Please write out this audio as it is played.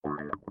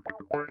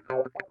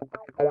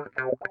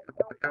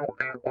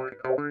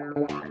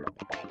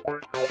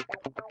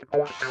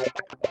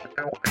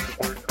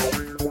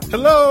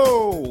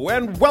Hello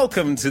and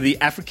welcome to the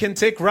African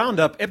Tech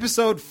Roundup,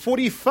 episode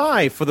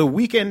 45 for the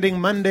week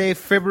ending Monday,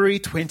 February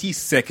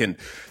 22nd.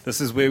 This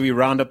is where we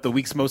round up the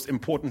week's most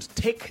important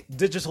tech,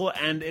 digital,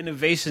 and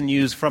innovation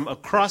news from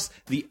across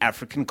the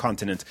African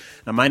continent.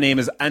 Now, my name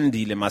is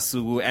Andile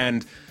Masuku,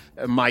 and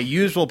my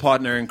usual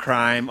partner in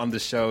crime on the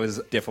show is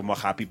Defo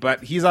Mohapi,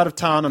 but he's out of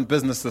town on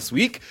business this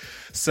week.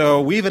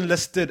 So we've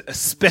enlisted a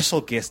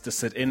special guest to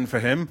sit in for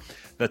him,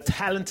 the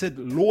talented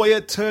lawyer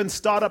turned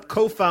startup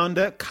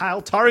co-founder,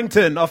 Kyle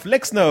Torrington of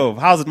Lexnove.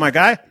 How's it, my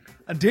guy?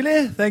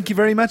 Andile, thank you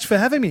very much for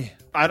having me.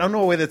 I don't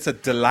know whether it's a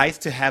delight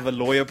to have a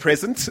lawyer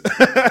present.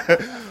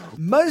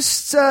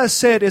 Most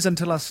say it is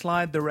until I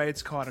slide the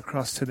rates card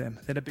across to them.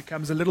 Then it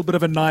becomes a little bit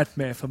of a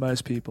nightmare for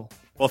most people.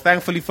 Well,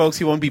 thankfully, folks,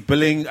 he won't be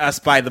billing us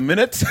by the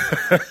minute.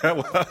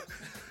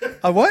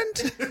 I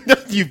won't?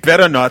 You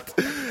better not.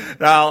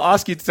 Now, I'll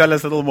ask you to tell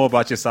us a little more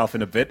about yourself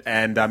in a bit,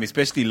 and I'm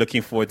especially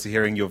looking forward to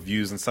hearing your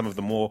views on some of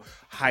the more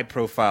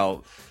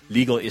high-profile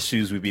legal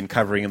issues we've been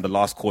covering in the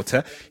last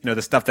quarter. You know,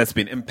 the stuff that's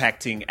been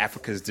impacting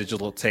Africa's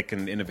digital tech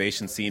and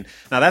innovation scene.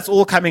 Now, that's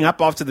all coming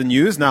up after the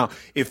news. Now,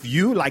 if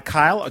you, like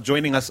Kyle, are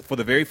joining us for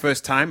the very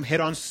first time,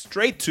 head on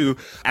straight to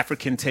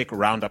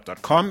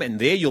africantechroundup.com, and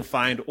there you'll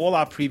find all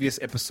our previous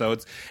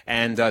episodes.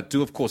 And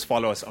do, of course,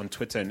 follow us on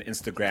Twitter and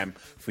Instagram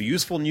for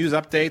useful news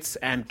updates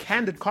and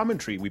candid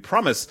commentary. We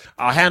promise.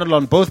 Our handle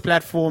on both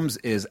platforms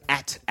is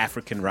at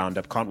African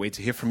Roundup. Can't wait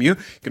to hear from you.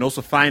 You can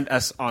also find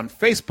us on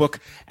Facebook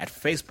at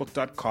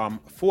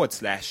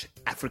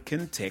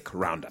facebook.com/African Tech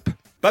Roundup.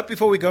 But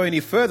before we go any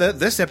further,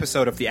 this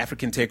episode of the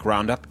African Tech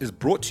Roundup is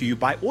brought to you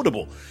by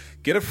Audible.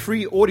 Get a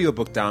free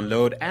audiobook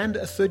download and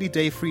a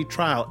 30-day free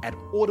trial at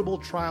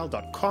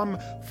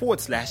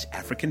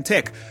audibletrial.com/African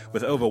Tech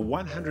with over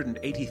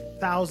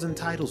 180,000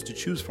 titles to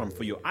choose from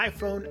for your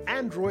iPhone,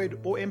 Android,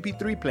 or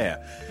MP3 player.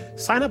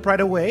 Sign up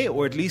right away,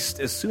 or at least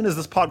as soon as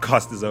this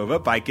podcast is over,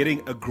 by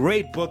getting a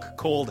great book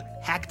called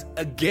Hacked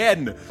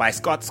Again by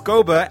Scott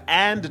Scober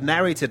and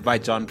narrated by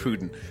John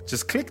Pruden.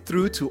 Just click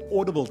through to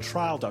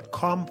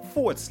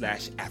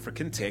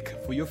audibletrial.com/African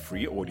Tech for your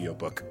free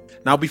audiobook.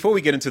 Now, before we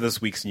get into this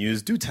week's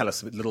news, do tell us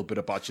a little bit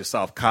about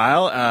yourself,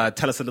 Kyle.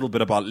 Tell us a little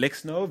bit about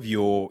Lexnove,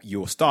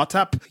 your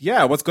startup.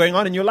 Yeah, what's going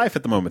on in your life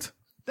at the moment?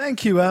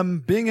 Thank you.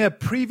 Being a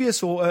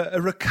previous or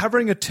a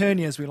recovering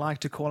attorney, as we like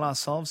to call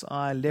ourselves,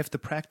 I left the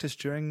practice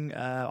during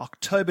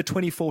October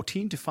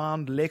 2014 to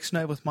found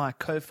Lexnove with my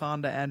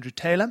co-founder, Andrew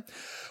Taylor.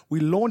 We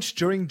launched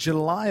during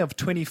July of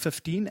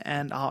 2015,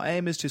 and our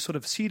aim is to sort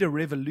of seed a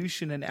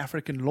revolution in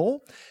African law,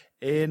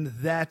 in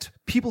that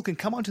people can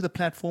come onto the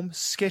platform,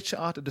 sketch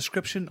out a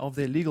description of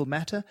their legal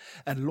matter,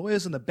 and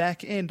lawyers on the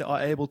back end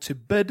are able to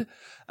bid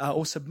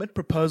or submit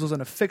proposals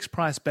on a fixed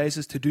price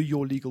basis to do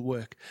your legal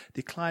work.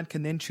 The client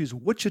can then choose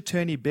which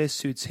attorney best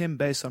suits him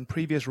based on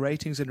previous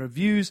ratings and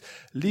reviews,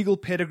 legal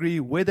pedigree,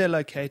 where they're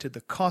located,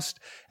 the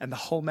cost, and the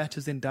whole matter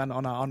is then done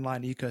on our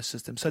online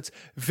ecosystem. So it's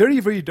very,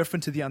 very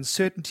different to the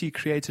uncertainty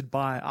created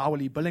by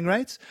hourly billing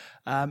rates,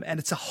 and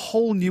it's a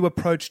whole new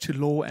approach to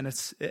law, and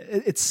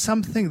it's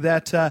something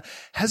that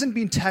hasn't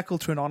been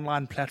tackled through an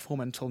online platform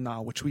until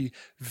now, which we're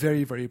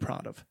very, very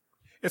proud of.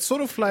 It's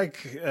sort of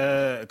like,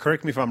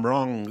 correct me if I'm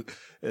wrong,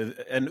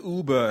 the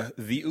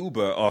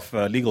Uber of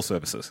legal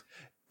services.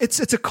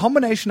 It's a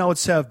combination, I would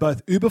say, of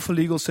both Uber for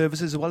legal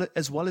services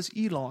as well as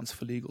Elance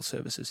for legal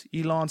services.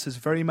 Elance is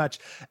very much,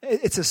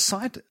 it's a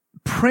site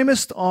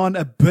premised on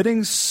a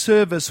bidding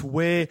service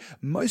where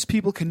most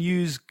people can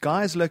use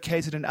guys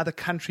located in other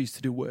countries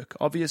to do work.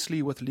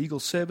 Obviously, with legal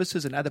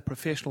services and other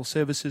professional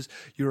services,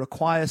 you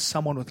require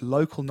someone with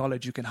local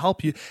knowledge who can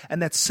help you, and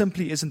that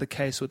simply isn't the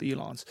case with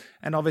Elance.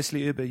 And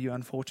obviously, Uber, you're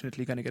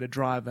unfortunately going to get a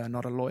driver,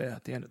 not a lawyer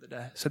at the end of the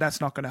day. So that's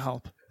not going to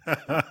help.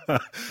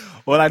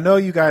 Well, I know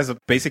you guys are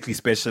basically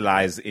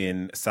specialized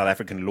in South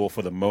African law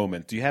for the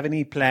moment. Do you have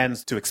any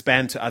plans to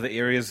expand to other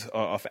areas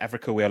of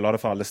Africa where a lot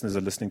of our listeners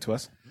are listening to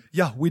us?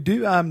 Yeah, we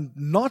do.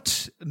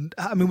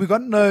 We've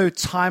got no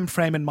time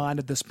frame in mind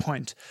at this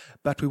point,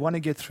 but we want to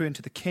get through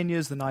into the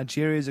Kenyas, the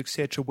Nigerias,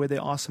 etc., where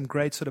there are some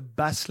great sort of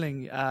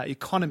bustling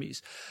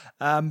economies.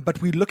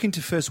 But we're looking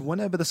to first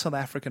win over the South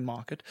African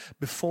market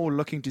before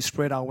looking to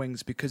spread our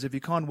wings, because if you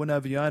can't win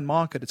over your own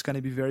market, it's going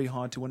to be very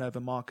hard to win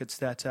over markets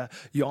that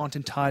you aren't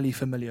entirely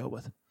familiar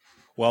with.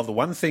 Well, the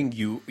one thing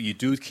you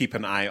do keep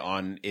an eye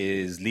on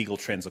is legal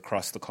trends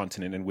across the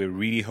continent, and we're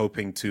really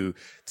hoping to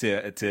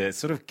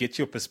sort of get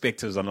your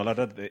perspectives on a lot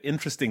of the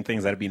interesting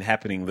things that have been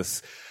happening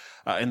this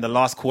in the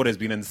last quarter. Has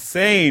been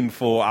insane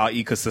for our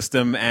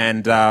ecosystem.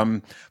 And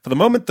for the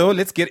moment, though,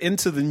 let's get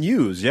into the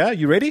news. Yeah,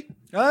 you ready?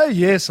 Oh,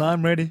 yes,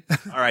 I'm ready.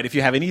 All right, if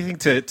you have anything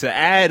to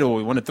add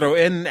or want to throw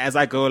in as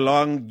I go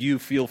along, you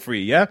feel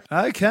free, yeah?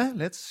 Okay,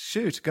 let's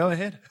shoot. Go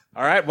ahead.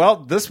 All right. Well,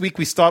 this week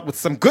we start with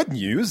some good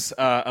news.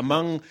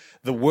 Among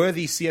the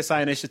worthy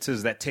CSI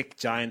initiatives that tech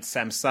giant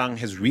Samsung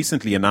has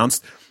recently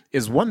announced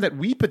is one that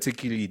we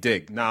particularly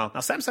dig. Now,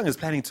 Samsung is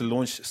planning to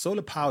launch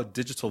solar-powered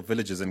digital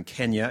villages in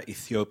Kenya,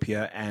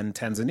 Ethiopia, and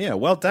Tanzania.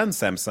 Well done,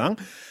 Samsung.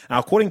 Now,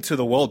 according to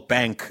the World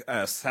Bank,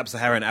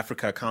 Sub-Saharan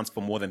Africa accounts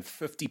for more than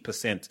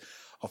 50%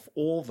 of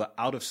all the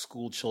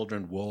out-of-school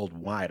children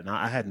worldwide. Now,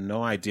 I had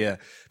no idea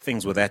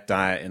things were that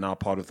dire in our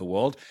part of the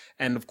world.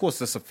 And of course,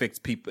 this affects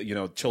people,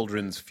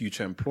 children's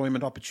future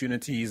employment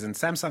opportunities. And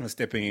Samsung is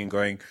stepping in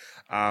going,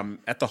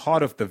 at the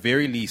heart of the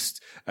very least,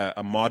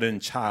 a modern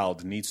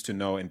child needs to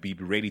know and be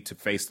ready to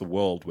face the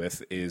world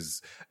with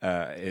is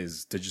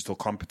digital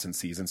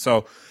competencies. And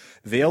so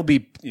they'll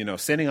be,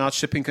 sending out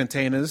shipping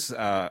containers,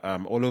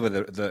 all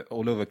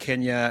over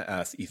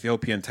Kenya,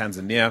 Ethiopia, and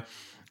Tanzania.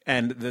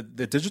 And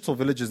the digital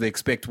villages they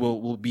expect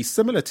will be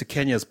similar to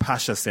Kenya's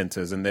Pasha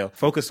centers, and they'll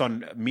focus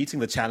on meeting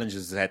the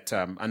challenges that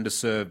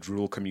underserved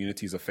rural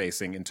communities are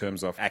facing in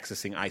terms of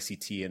accessing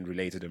ICT and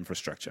related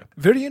infrastructure.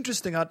 Very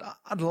interesting. I'd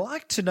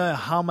like to know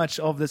how much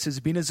of this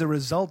has been as a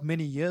result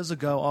many years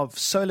ago of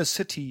Solar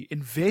City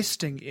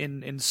investing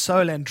in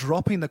solar and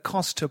dropping the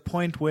cost to a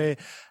point where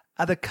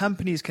other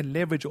companies can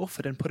leverage off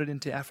it and put it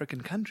into African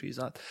countries.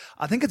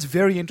 I think it's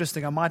very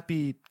interesting. I might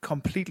be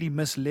completely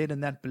misled in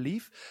that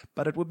belief,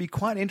 but it would be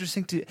quite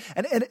interesting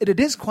and it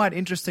is quite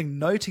interesting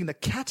noting the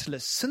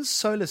catalyst since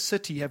Solar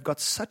City have got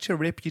such a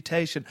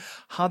reputation,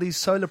 how these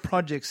solar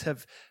projects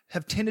have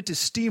tended to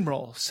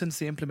steamroll since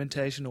the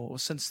implementation or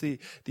since the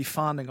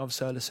founding of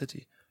Solar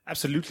City.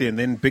 Absolutely. And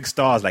then big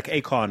stars like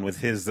Akon with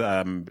his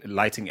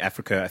Lighting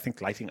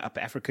Up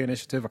Africa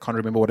initiative. I can't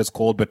remember what it's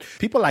called, but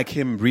people like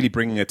him really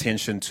bringing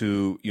attention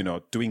to,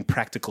 doing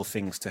practical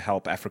things to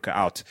help Africa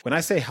out. When I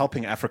say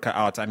helping Africa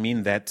out, I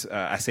mean that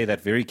I say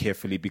that very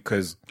carefully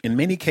because in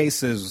many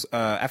cases,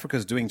 Africa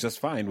is doing just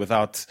fine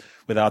without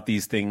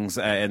these things.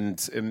 And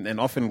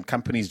often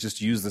companies just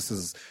use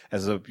this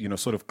as a,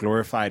 sort of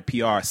glorified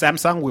PR.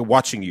 Samsung, we're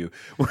watching you.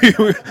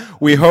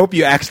 We hope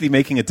you're actually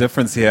making a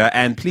difference here.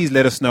 And please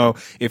let us know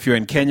if you're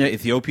in Kenya,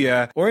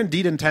 Ethiopia, or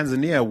indeed in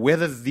Tanzania,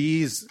 whether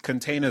these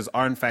containers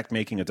are in fact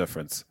making a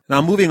difference. Now,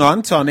 moving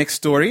on to our next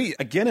story.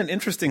 Again, an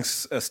interesting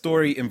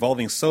story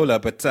involving solar,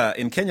 but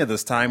in Kenya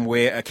this time,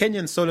 where a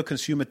Kenyan solar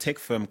consumer tech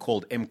firm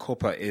called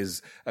M-Kopa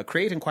is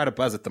creating quite a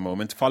buzz at the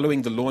moment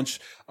following the launch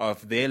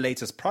of their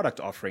latest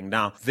product offering.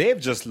 Now, they've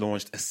just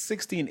launched a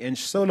 16-inch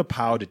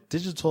solar-powered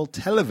digital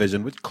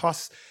television, which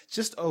costs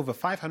just over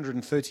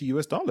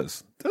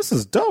 $530. This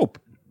is dope.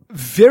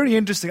 Very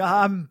interesting.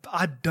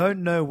 I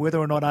don't know whether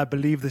or not I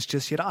believe this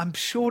just yet. I'm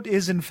sure it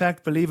is in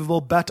fact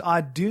believable, but I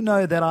do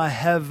know that I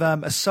have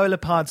a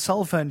solar-powered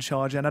cell phone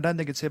charger, and I don't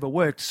think it's ever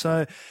worked.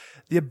 So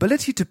the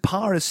ability to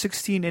power a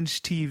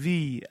 16-inch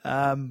TV,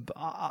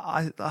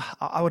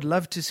 I would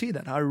love to see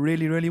that. I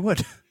really, really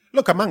would.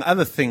 Look, among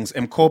other things,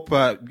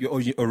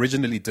 M-Kopa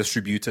originally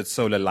distributed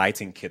solar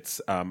lighting kits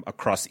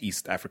across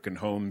East African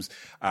homes,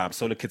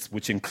 solar kits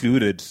which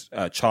included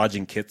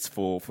charging kits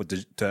for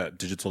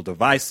digital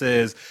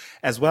devices,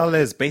 as well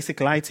as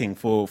basic lighting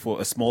for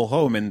a small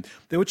home. And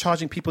they were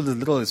charging people as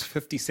little as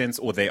 50 cents,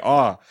 or they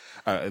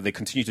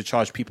continue to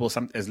charge people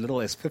as little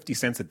as 50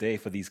 cents a day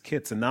for these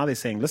kits. And now they're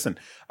saying, listen,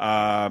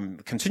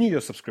 continue your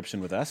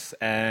subscription with us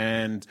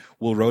and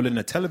we'll roll in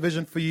a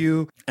television for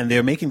you. And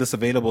they're making this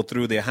available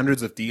through their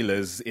hundreds of dealers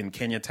in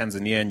Kenya,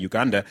 Tanzania, and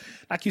Uganda.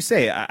 Like you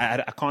say,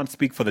 I can't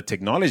speak for the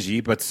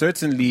technology, but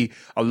certainly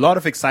a lot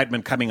of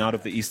excitement coming out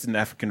of the Eastern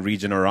African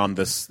region around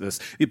this.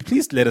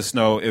 Please let us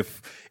know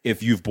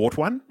if you've bought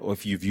one or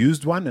if you've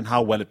used one and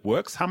how well it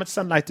works. How much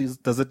sunlight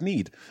does it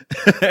need?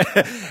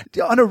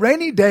 On a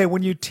rainy day,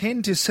 when you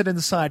tend to sit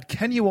inside,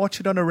 can you watch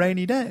it on a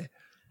rainy day?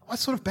 What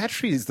sort of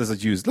batteries does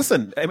it use?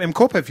 Listen,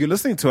 M-Kopa, if you're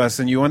listening to us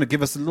and you want to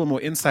give us a little more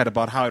insight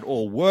about how it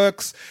all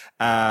works,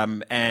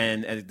 and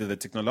the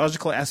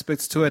technological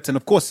aspects to it. And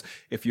of course,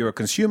 if you're a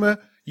consumer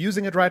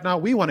using it right now,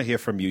 we want to hear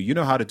from you. You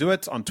know how to do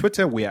it. On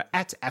Twitter, we are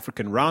at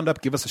African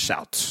Roundup. Give us a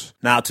shout.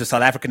 Now to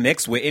South Africa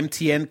next, where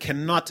MTN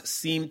cannot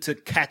seem to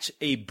catch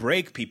a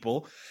break,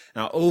 people.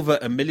 Now, over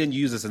 1 million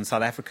users in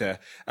South Africa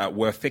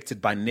were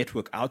affected by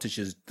network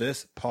outages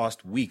this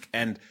past week.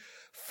 And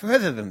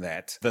further than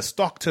that, the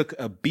stock took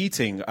a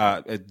beating.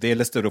 They're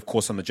listed, of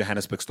course, on the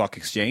Johannesburg Stock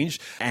Exchange,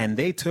 and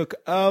they took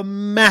a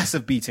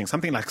massive beating,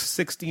 something like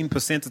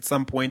 16% at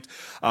some point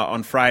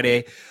on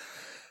Friday.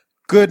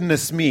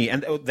 Goodness me.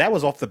 And that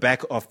was off the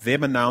back of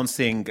them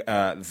announcing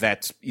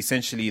that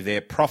essentially their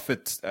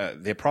profit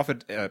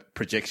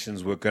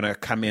projections were going to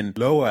come in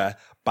lower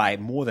by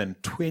more than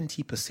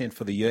 20%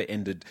 for the year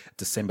ended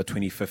December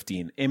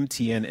 2015.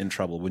 MTN in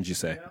trouble, wouldn't you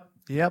say?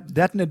 Yep,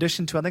 that in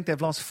addition to, I think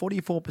they've lost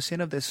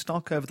 44% of their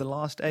stock over the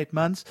last 8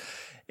 months,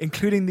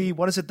 including the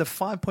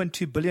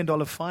 $5.2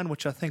 billion fine,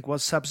 which I think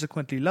was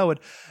subsequently lowered,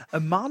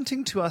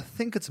 amounting to, I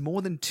think it's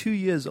more than 2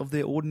 years of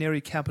their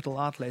ordinary capital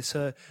outlay.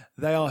 So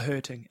they are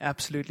hurting,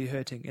 absolutely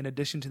hurting. In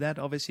addition to that,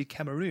 obviously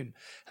Cameroon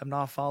have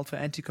now filed for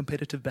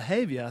anti-competitive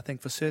behavior, I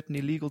think for certain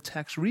illegal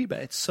tax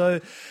rebates.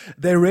 So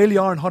they really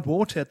are in hot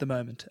water at the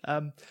moment.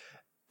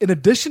 In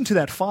addition to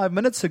that, 5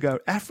 minutes ago,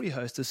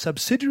 AfriHost, a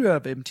subsidiary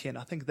of MTN,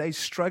 I think they're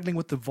struggling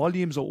with the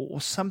volumes or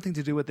something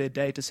to do with their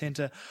data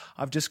center.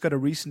 I've just got a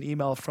recent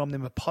email from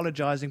them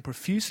apologizing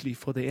profusely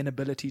for their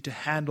inability to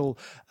handle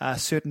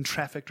certain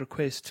traffic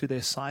requests to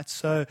their sites.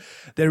 So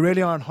they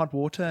really are in hot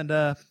water,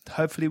 and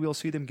hopefully we'll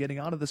see them getting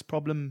out of this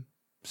problem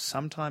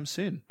sometime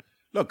soon.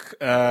 Look,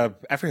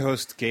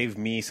 AfriHost gave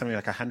me something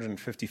like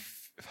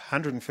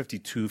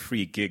 152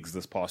 free gigs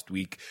this past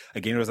week.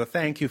 Again, it was a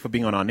thank you for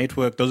being on our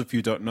network. Those of you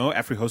who don't know,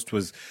 AfriHost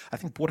was, I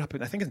think, bought up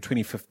in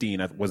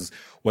 2015,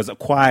 was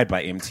acquired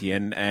by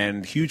MTN,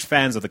 and huge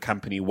fans of the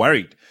company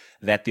worried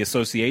that the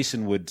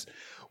association would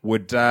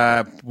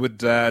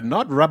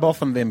not rub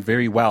off on them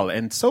very well.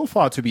 And so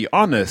far, to be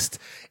honest,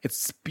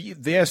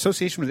 their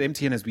association with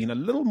MTN has been a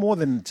little more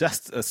than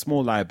just a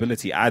small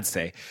liability, I'd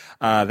say.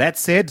 That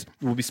said,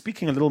 we'll be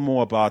speaking a little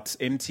more about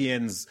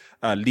MTN's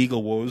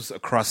legal woes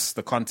across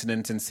the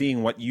continent and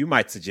seeing what you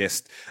might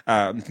suggest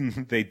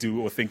they do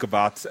or think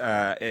about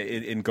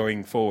in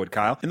going forward,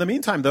 Kyle. In the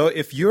meantime, though,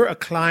 if you're a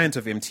client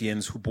of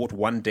MTN's who bought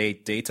one-day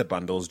data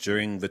bundles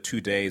during the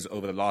 2 days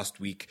over the last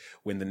week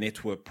when the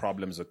network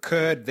problems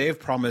occurred, they've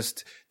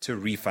promised to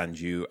refund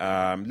you.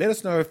 Let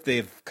us know if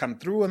they've come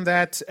through on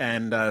that,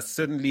 and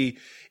certainly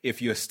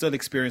if you're still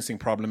experiencing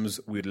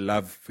problems, we'd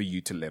love for you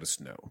to let us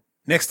know.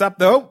 Next up,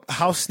 though,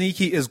 how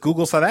sneaky is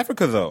Google South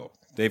Africa, though?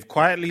 They've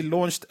quietly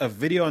launched a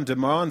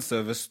video-on-demand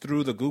service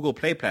through the Google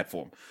Play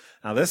platform.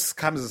 Now, this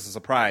comes as a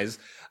surprise,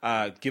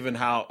 given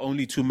how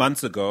only 2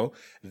 months ago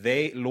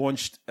they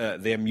launched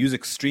their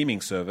music streaming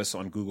service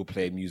on Google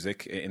Play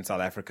Music in South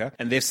Africa.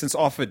 And they've since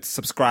offered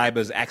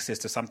subscribers access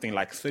to something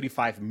like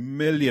 35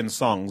 million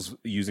songs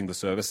using the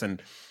service.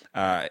 And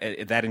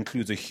that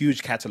includes a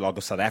huge catalog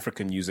of South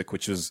African music,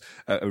 which was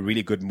a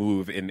really good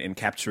move in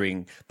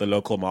capturing the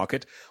local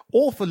market,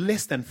 all for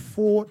less than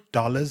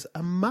 $4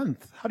 a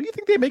month. How do you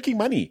think they're making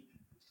money?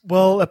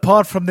 Well,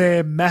 apart from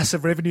their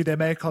massive revenue they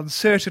make on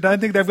search, I don't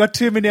think they've got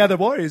too many other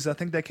worries. I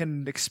think they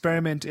can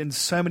experiment in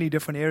so many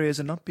different areas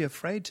and not be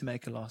afraid to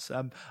make a loss.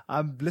 I'm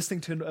listening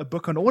to a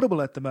book on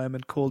Audible at the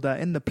moment called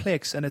In the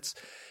Plex, and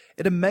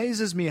it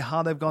amazes me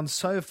how they've gone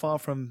so far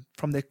from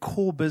their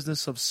core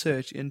business of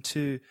search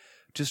into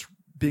just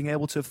being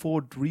able to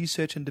afford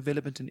research and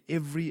development in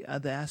every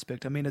other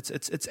aspect. I mean,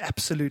 it's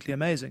absolutely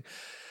amazing.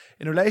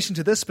 In relation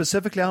to this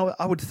specifically,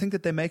 I would think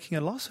that they're making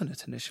a loss on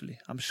it initially.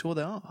 I'm sure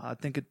they are. I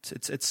think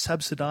it's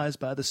subsidized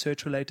by the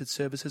search-related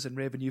services and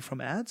revenue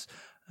from ads.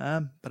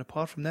 But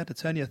apart from that,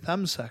 it's only a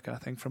thumbsuck, I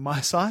think, from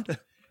my side.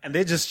 And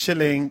they're just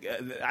chilling.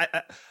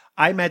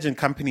 I imagine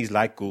companies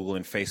like Google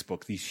and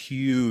Facebook, these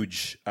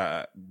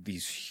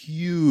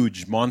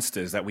huge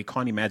monsters that we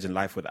can't imagine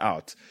life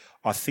without,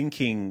 are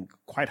thinking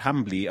quite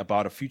humbly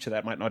about a future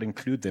that might not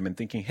include them and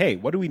thinking, hey,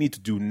 what do we need to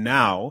do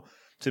now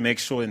to make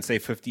sure in, say,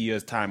 50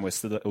 years' time we're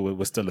still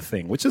a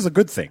thing, which is a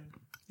good thing.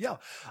 Yeah,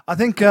 I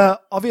think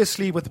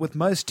obviously with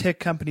most tech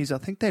companies, I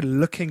think they're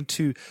looking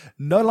to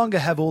no longer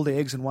have all their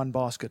eggs in one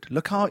basket.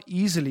 Look how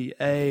easily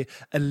a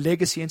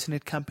legacy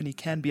internet company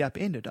can be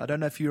upended. I don't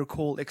know if you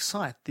recall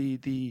Excite,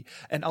 and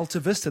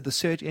AltaVista, the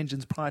search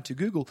engines prior to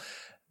Google.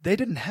 They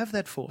didn't have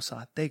that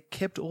foresight. They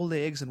kept all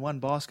their eggs in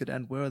one basket,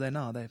 and where are they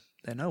now? They're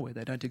nowhere.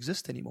 They don't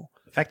exist anymore.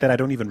 The fact that I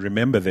don't even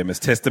remember them is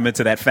testament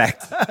to that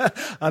fact.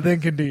 I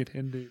think indeed.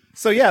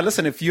 So yeah,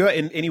 listen, if you're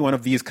in any one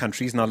of these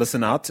countries, now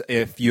listen out.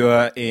 If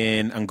you're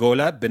in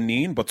Angola,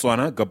 Benin,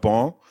 Botswana,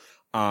 Gabon,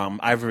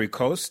 Ivory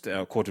Coast,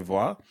 Cote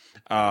d'Ivoire,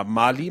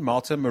 Mali,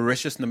 Malta,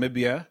 Mauritius,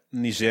 Namibia,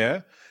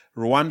 Niger,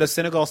 Rwanda,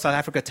 Senegal, South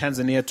Africa,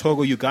 Tanzania,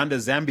 Togo, Uganda,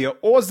 Zambia,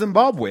 or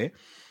Zimbabwe,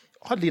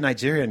 oddly,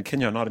 Nigeria and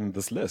Kenya are not in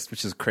this list,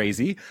 which is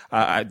crazy.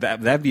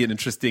 That'd be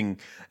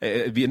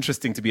it'd be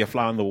interesting to be a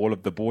fly on the wall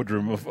of the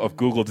boardroom of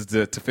Google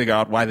to figure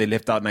out why they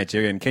left out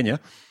Nigeria and Kenya.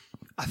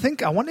 I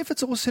wonder if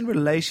it's also in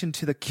relation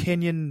to the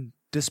Kenyan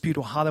dispute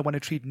or how they want to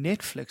treat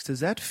Netflix.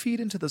 Does that feed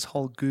into this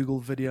whole Google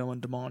video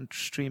on demand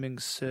streaming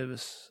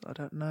service? I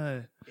don't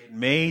know. It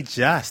may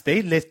just.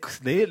 It's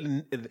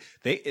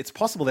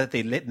possible that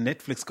they let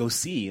Netflix go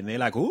see, and they're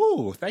like,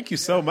 "Ooh, thank you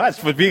so much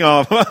for being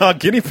our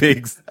guinea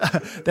pigs."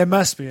 There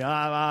must be.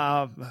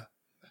 I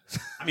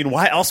mean,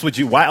 why else would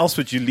you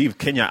leave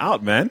Kenya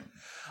out, man?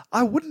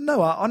 I wouldn't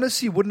know. I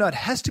honestly wouldn't know. It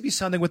has to be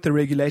something with the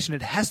regulation.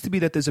 It has to be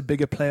that there's a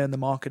bigger player in the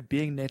market,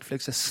 being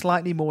Netflix, a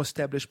slightly more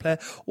established player,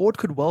 or it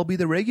could well be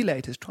the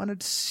regulators trying to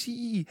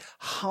see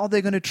how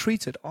they're going to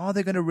treat it. Are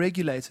they going to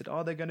regulate it?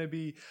 Are they going to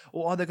be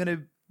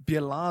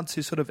allowed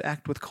to sort of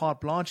act with carte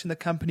blanche in the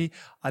company?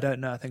 I don't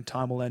know. I think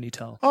time will only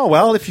tell. Oh,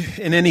 well,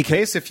 in any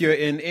case, if you're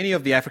in any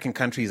of the African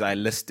countries I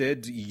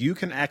listed, you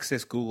can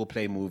access Google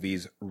Play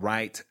Movies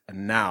right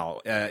now.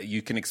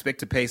 You can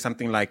expect to pay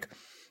something like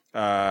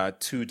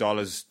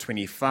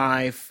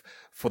 $2.25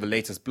 for the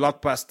latest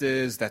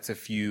blockbusters. That's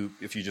if you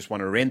just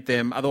want to rent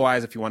them.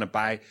 Otherwise, if you want to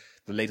buy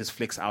the latest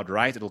flicks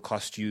outright, it'll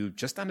cost you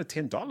just under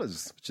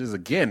 $10, which is,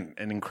 again,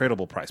 an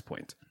incredible price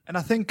point. And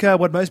I think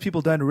what most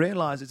people don't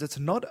realize is it's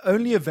not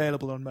only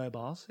available on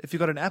mobiles. If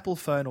you've got an Apple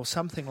phone or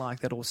something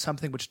like that, or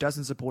something which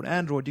doesn't support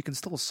Android, you can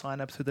still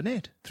sign up through the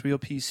net, through your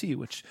PC,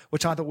 which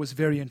I thought was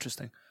very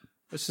interesting.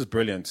 This is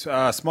brilliant.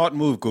 Smart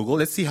move, Google.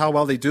 Let's see how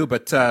well they do,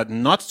 but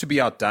not to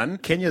be outdone.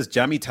 Kenya's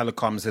Jamii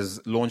Telecoms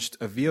has launched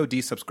a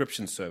VOD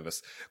subscription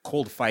service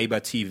called Fiber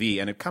TV,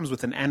 and it comes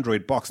with an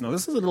Android box. Now,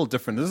 this is a little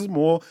different. This is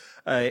more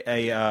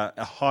a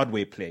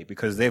hardware play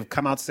because they've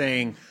come out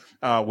saying,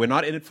 we're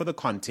not in it for the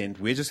content.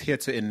 We're just here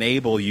to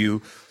enable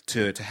you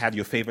to have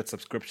your favorite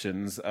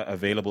subscriptions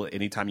available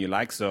anytime you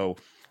like. So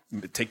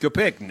take your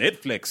pick: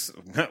 Netflix,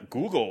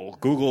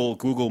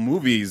 Google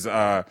Movies,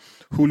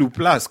 Hulu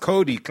Plus,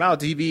 Kodi, Cloud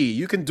TV.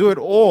 You can do it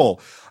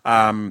all.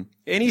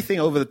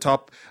 Anything over the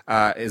top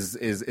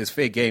is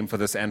fair game for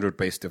this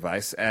Android-based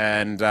device,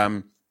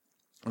 and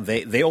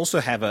they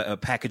also have a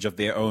package of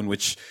their own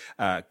which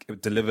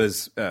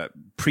delivers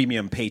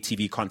premium pay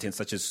TV content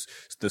such as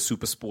the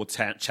Super Sport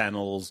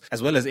channels,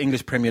 as well as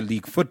English Premier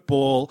League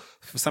football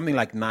for something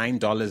like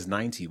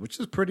 $9.90, which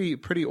is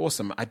pretty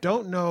awesome. I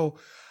don't know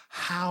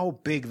how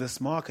big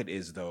this market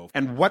is, though,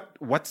 and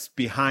what's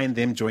behind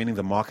them joining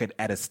the market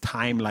at a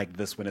time like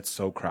this when it's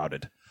so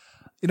crowded.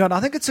 And I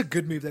think it's a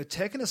good move. They've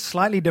taken a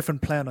slightly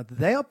different play on it.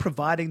 They are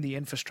providing the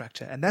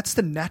infrastructure, and that's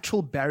the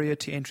natural barrier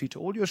to entry to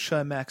all your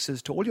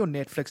Showmaxes, to all your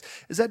Netflix,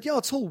 is that,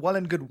 it's all well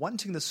and good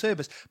wanting the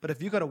service, but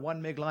if you've got a 1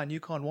 meg line,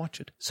 you can't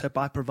watch it. So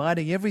by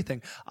providing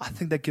everything, I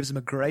think that gives them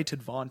a great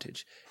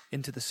advantage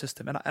into the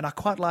system. And I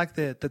quite like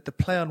the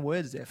play on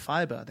words there.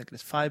 Fiber, I think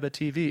it's Fiber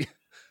TV.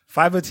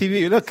 Fiber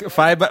TV, look,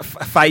 Faiba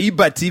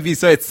TV.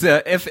 So it's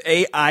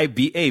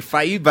Faiba,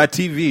 Faiba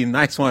TV.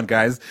 Nice one,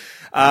 guys.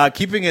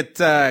 Keeping it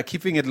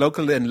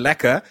local and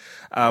lekker.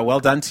 Well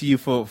done to you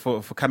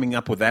for coming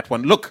up with that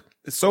one. Look,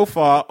 so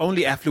far,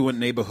 only affluent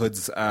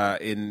neighborhoods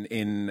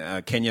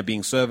in Kenya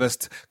being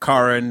serviced: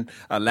 Karen,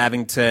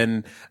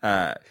 Lavington,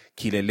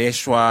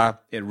 Kileleshwa,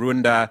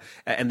 Runda,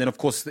 and then of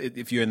course,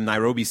 if you're in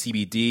Nairobi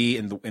CBD,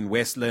 in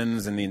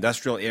Westlands, in the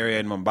industrial area,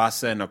 in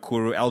Mombasa, and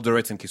Nakuru,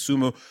 Eldoret, and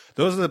Kisumu,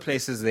 those are the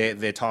places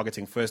they're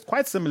targeting first.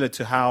 Quite similar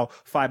to how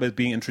fiber is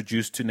being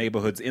introduced to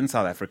neighborhoods in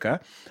South Africa,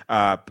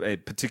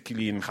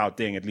 particularly in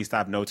Gauteng. At least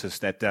I've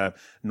noticed that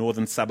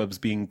northern suburbs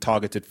being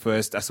targeted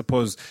first. I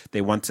suppose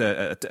they want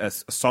a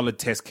solid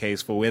test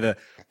case for whether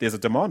there's a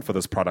demand for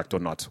this product or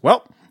not.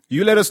 Well,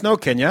 you let us know,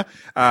 Kenya.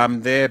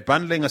 They're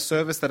bundling a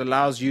service that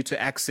allows you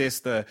to access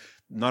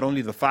not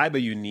only the fiber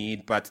you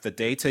need, but the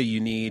data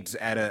you need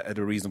at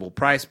a reasonable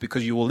price,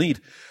 because you will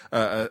need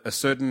a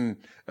certain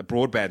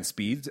broadband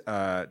speed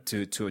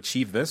to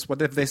achieve this.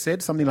 What have they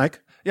said? Something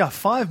like? Yeah,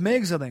 5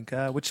 megs, I think,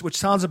 which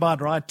sounds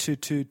about right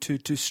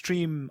to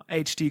stream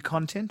HD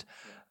content.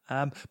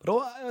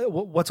 But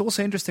what's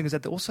also interesting is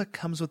that it also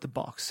comes with the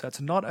box. So it's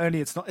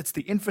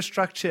the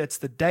infrastructure, it's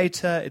the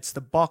data, it's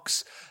the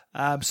box.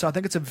 So I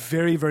think it's a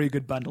very, very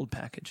good bundled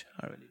package.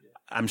 I really do.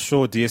 I'm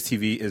sure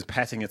DSTV is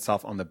patting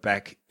itself on the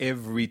back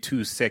every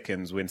 2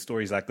 seconds when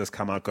stories like this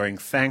come out, going,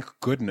 thank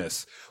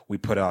goodness we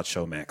put out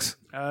Showmax.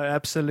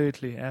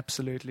 Absolutely,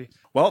 absolutely.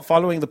 Well,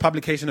 following the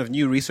publication of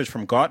new research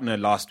from Gartner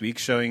last week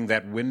showing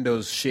that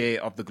Windows'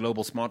 share of the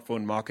global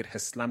smartphone market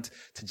has slumped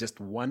to just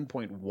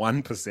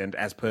 1.1%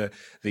 as per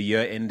the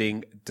year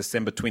ending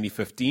December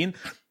 2015.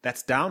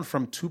 That's down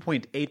from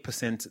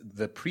 2.8%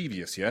 the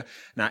previous year.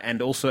 Now, and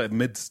also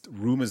amidst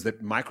rumors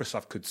that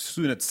Microsoft could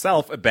soon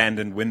itself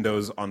abandon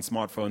Windows on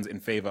smartphones in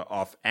favor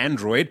of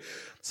Android,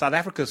 South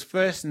Africa's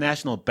First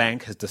National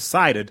Bank has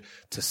decided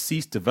to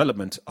cease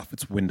development of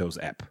its Windows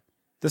app.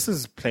 This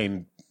is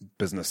plain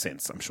business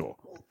sense, I'm sure.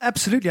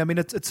 Absolutely. I mean,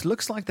 it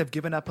looks like they've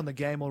given up on the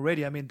game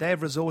already. I mean, they've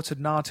resorted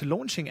now to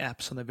launching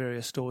apps on the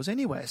various stores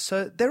anyway.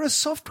 So they're a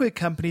software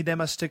company. They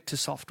must stick to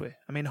software.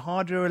 I mean,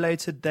 hardware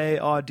related, they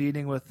are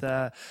dealing with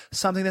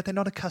something that they're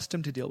not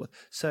accustomed to deal with.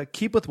 So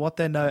keep with what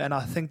they know, and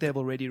I think they've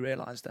already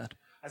realized that.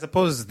 I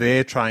suppose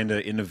they're trying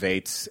to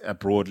innovate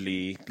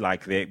broadly,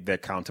 like their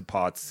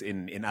counterparts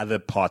in other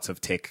parts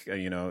of tech,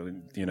 Google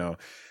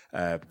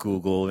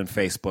and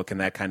Facebook and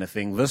that kind of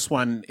thing. This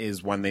one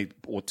is one they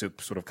ought to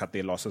sort of cut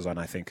their losses on,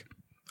 I think.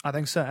 I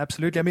think so,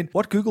 absolutely. I mean,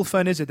 what Google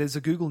phone is it? There's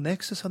a Google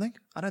Nexus, I think.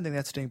 I don't think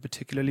that's doing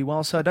particularly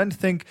well. So I don't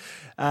think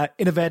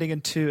innovating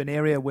into an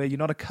area where you're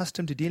not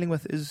accustomed to dealing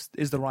with is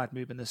the right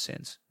move in this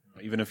sense.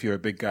 Even if you're a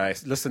big guy.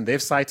 Listen,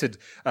 they've cited,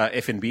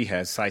 FNB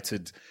has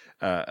cited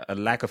a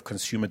lack of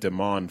consumer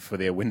demand for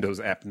their Windows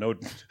app. No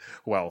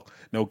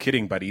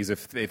kidding, buddies.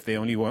 If they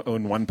only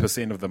own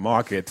 1% of the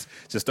market,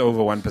 just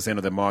over 1%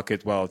 of the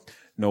market, well,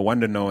 no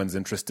wonder no one's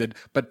interested.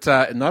 But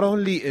not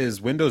only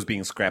is Windows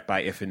being scrapped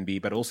by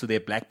FNB, but also their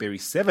BlackBerry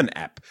 7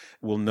 app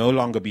will no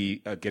longer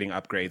be getting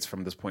upgrades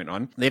from this point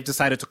on. They've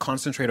decided to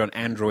concentrate on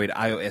Android,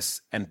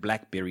 iOS, and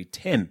BlackBerry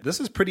 10. This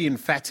is pretty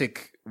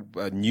emphatic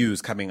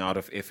news coming out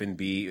of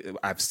FNB.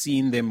 I've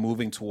seen them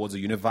moving towards a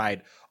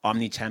unified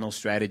omni-channel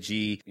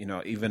strategy,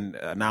 even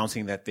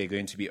announcing that they're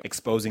going to be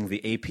exposing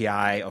the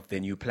API of their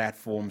new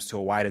platforms to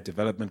a wider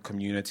development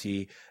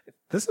community.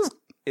 This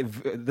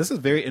is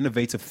very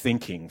innovative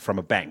thinking from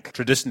a bank,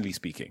 traditionally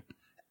speaking.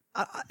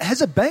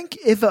 Has a bank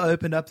ever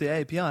opened up the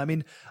API? I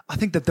mean, I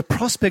think that the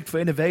prospect for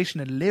innovation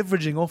and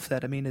leveraging off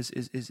that, I mean,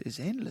 is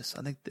endless.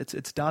 I think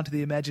it's down to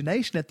the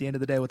imagination at the end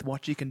of the day with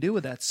what you can do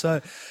with that.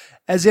 So,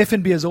 as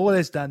FNB has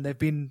always done, they've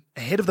been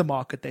ahead of the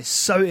market. They're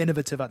so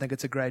innovative. I think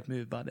it's a great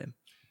move by them.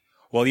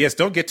 Well, yes,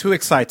 don't get too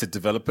excited,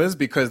 developers,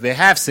 because they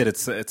have said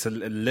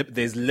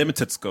there's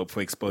limited scope for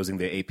exposing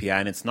their API,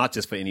 and it's not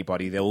just for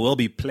anybody. They will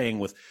be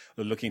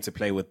looking to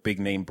play with big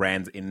name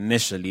brands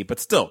initially, but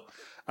still,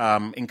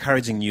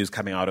 encouraging news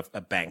coming out of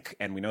a bank.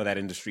 And we know that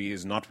industry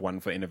is not one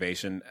for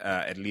innovation,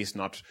 at least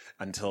not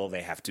until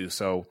they have to.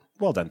 So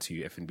well done to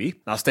you, FNB.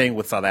 Now, staying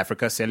with South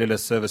Africa, cellular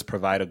service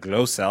provider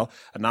Glocel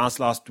announced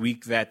last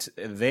week that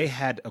they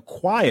had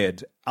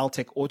acquired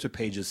Altec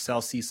Autopage's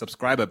Cell C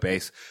subscriber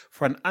base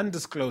for an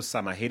undisclosed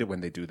sum. I hate it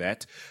when they do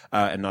that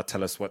and not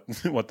tell us what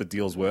the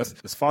deal's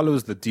worth. This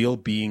follows the deal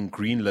being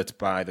greenlit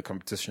by the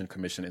Competition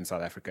Commission in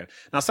South Africa.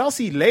 Now, Cell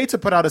C later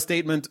put out a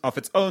statement of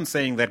its own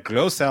saying that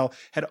Glocel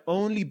had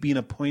only been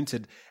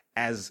appointed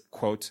as,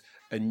 quote,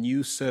 a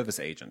new service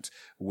agent,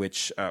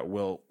 which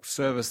will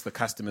service the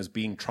customers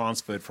being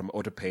transferred from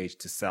Autopage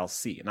to Cell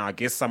C. Now, I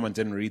guess someone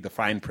didn't read the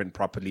fine print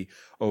properly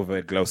over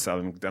at Glocel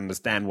and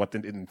understand what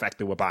in fact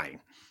they were buying.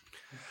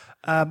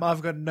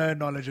 I've got no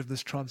knowledge of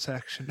this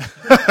transaction.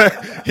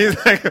 He's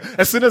like,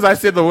 as soon as I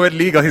said the word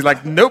legal, he's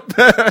like, nope.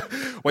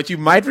 What you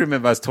might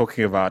remember us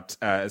talking about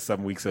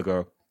some weeks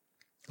ago,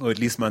 or at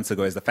least months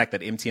ago, is the fact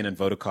that MTN and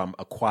Vodacom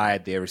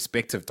acquired their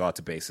respective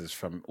databases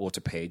from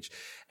Autopage.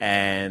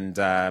 And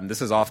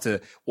this is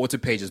after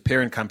Autopage's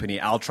parent company,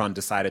 Altron,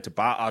 decided to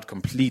buy out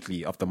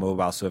completely of the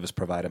mobile service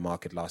provider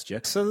market last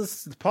year. So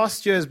the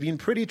past year has been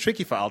pretty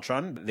tricky for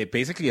Altron. They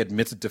basically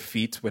admitted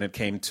defeat when it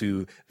came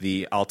to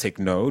the Altec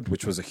node,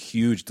 which was a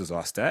huge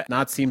disaster.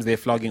 Now it seems they're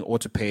flogging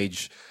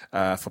Autopage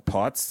for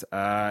parts.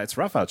 It's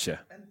rough out here.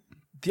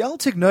 The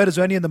Altec node is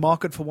only in the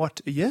market for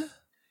what, a year?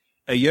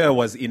 A year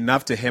was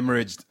enough to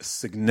hemorrhage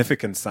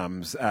significant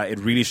sums. It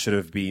really should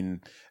have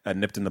been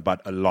nipped in the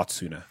bud a lot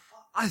sooner.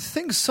 I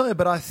think so,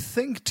 but I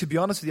think, to be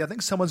honest with you, I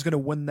think someone's going to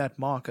win that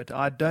market.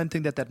 I don't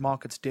think that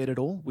market's dead at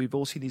all. We've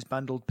all seen these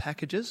bundled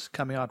packages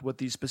coming out with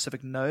these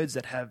specific nodes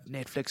that have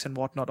Netflix and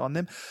whatnot on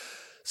them.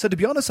 So to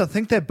be honest, I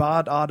think they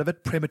bowed out of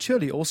it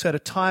prematurely. Also at a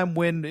time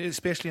when,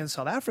 especially in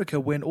South Africa,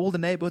 when all the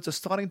neighborhoods are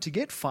starting to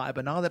get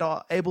fiber now that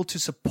are able to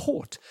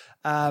support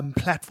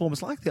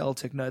platforms like the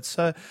Altec nodes.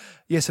 So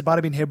yes, it might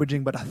have been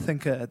hemorrhaging, but I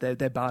think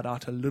they bowed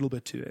out a little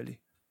bit too early.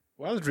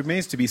 Well, it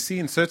remains to be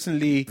seen.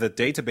 Certainly the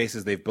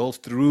databases they've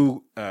built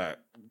through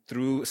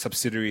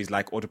subsidiaries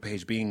like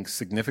Autopage being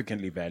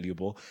significantly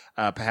valuable.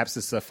 Perhaps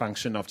it's a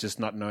function of just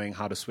not knowing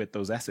how to sweat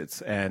those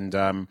assets. And,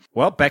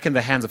 back in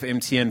the hands of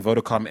MTN,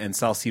 Vodacom, and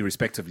Cell C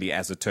respectively,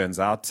 as it turns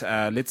out.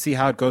 Let's see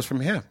how it goes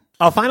from here.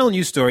 Our final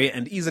news story,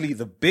 and easily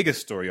the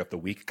biggest story of the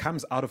week,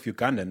 comes out of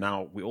Uganda.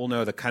 Now, we all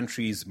know the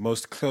country's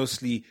most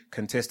closely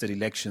contested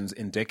elections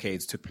in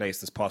decades took place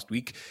this past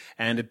week,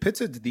 and it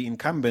pitted the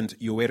incumbent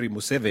Yoweri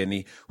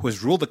Museveni, who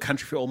has ruled the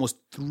country for almost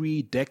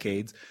 3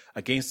 decades,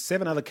 against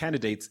 7 other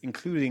candidates,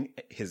 including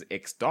his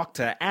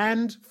ex-doctor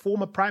and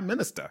former prime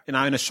minister.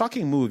 Now, in a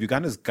shocking move,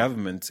 Uganda's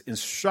government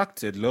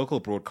instructed local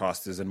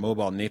broadcasters and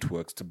mobile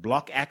networks to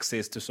block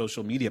access to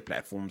social media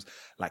platforms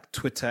like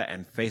Twitter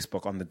and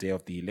Facebook on the day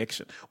of the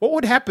election. What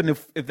would happen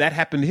if that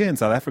happened here in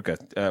South Africa,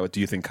 do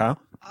you think, Kyle?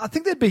 I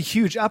think there'd be a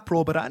huge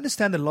uproar, but I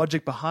understand the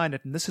logic behind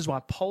it, and this is why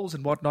polls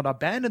and whatnot are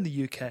banned in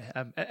the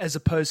UK as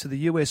opposed to the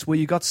US, where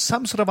you got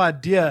some sort of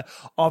idea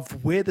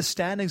of where the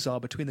standings are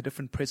between the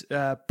different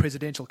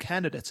presidential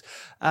candidates.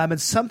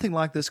 And something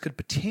like this could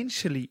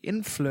potentially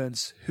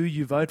influence who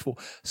you vote for.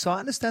 So I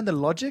understand the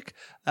logic,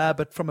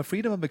 but from a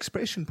freedom of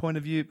expression point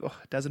of view,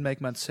 it doesn't make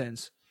much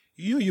sense.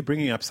 You're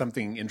bringing up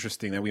something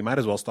interesting that we might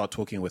as well start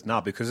talking with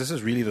now, because this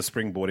is really the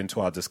springboard into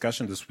our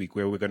discussion this week,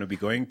 where we're going to be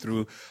going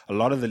through a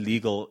lot of the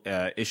legal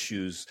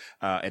issues,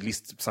 at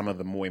least some of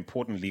the more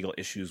important legal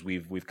issues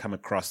we've come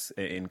across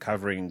in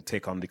covering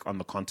tech on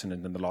the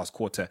continent in the last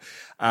quarter.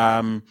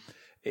 Something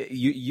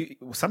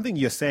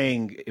you're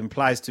saying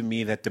implies to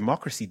me that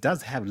democracy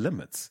does have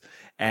limits,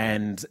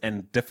 and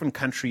different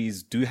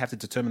countries do have to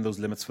determine those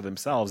limits for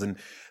themselves. And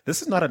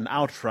this is not an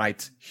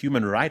outright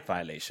human right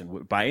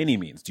violation by any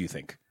means, do you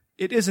think?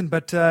 It isn't,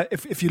 but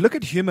if you look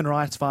at human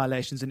rights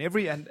violations and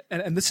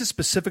this is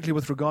specifically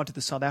with regard to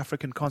the South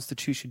African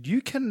Constitution,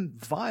 you can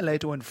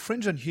violate or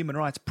infringe on human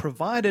rights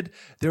provided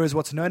there is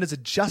what's known as a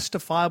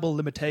justifiable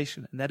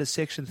limitation, and that is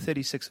Section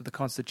 36 of the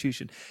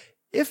Constitution.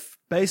 If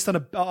based on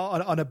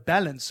a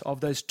balance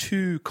of those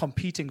two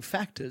competing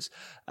factors,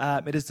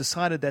 it is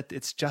decided that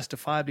it's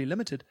justifiably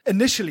limited.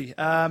 Initially,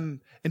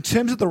 in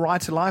terms of the right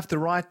to life, the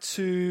right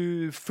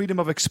to freedom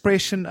of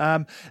expression,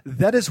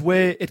 that is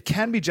where it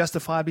can be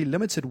justifiably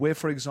limited, where,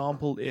 for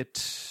example,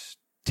 it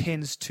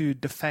tends to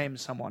defame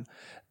someone.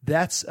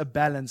 That's a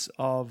balance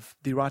of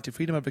the right to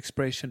freedom of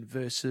expression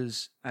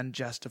versus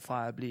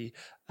unjustifiably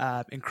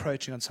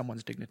encroaching on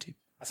someone's dignity.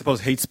 I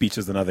suppose hate speech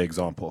is another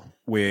example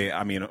where,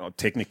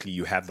 technically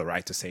you have the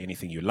right to say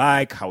anything you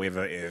like.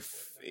 However,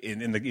 if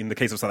in the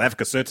case of South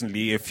Africa,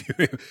 certainly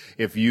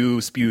if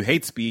you spew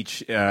hate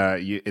speech,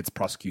 it's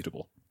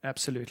prosecutable.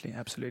 Absolutely,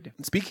 absolutely.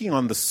 Speaking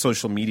on the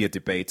social media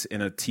debate,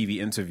 in a TV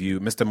interview,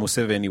 Mr.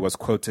 Museveni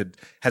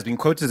has been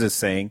quoted as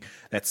saying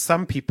that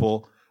some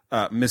people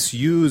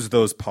misuse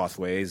those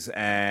pathways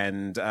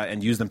and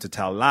use them to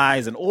tell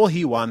lies, and all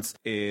he wants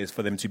is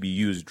for them to be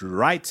used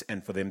right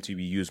and for them to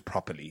be used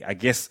properly. I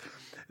guess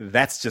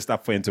that's just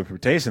up for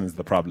interpretation is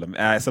the problem.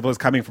 I suppose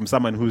coming from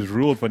someone who's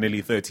ruled for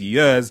nearly 30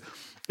 years,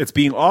 it's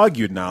being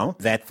argued now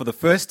that for the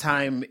first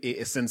time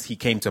since he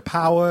came to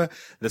power,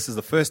 this is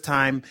the first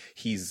time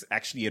he's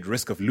actually at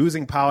risk of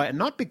losing power, and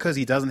not because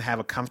he doesn't have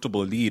a comfortable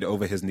lead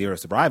over his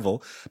nearest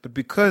rival, but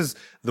because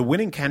the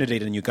winning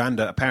candidate in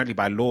Uganda, apparently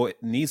by law,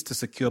 needs to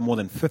secure more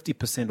than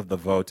 50% of the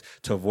vote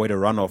to avoid a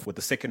runoff with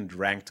the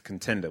second-ranked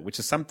contender, which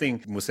is something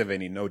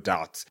Museveni, no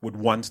doubt, would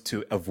want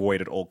to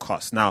avoid at all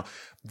costs. Now,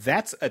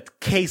 that's a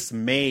case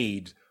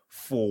made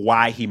for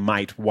why he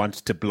might want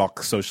to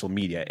block social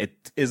media.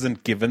 It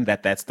isn't given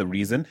that that's the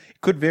reason.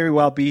 It could very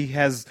well be he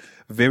has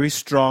very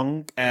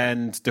strong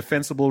and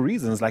defensible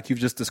reasons like you've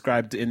just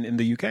described in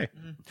the UK.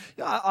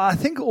 Yeah, I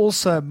think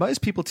also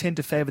most people tend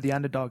to favor the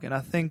underdog, and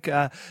I think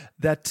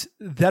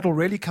that'll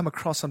really come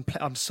across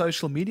on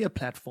social media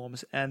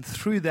platforms, and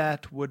through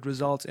that would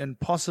result in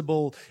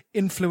possible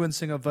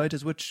influencing of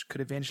voters, which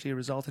could eventually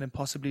result in him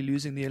possibly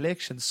losing the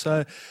election.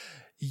 So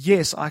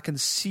yes, I can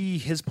see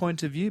his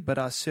point of view, but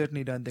I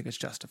certainly don't think it's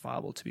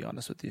justifiable, to be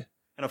honest with you.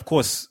 And of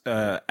course,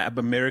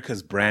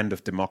 America's brand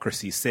of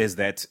democracy says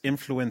that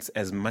influence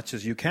as much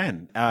as you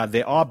can.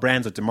 There are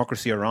brands of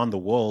democracy around the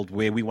world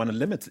where we want to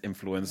limit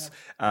influence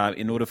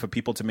in order for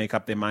people to make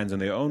up their minds on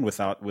their own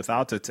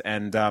without it.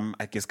 And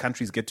I guess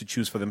countries get to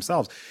choose for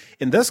themselves.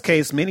 In this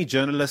case, many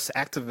journalists,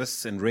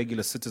 activists, and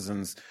regular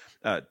citizens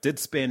did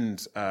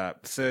spend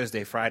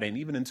Thursday, Friday, and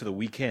even into the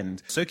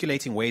weekend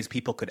circulating ways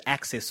people could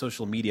access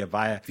social media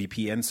via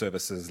VPN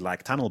services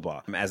like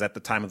Tunnelbar. As at the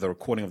time of the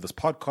recording of this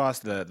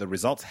podcast, the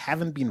results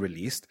haven't been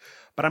released,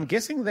 but I'm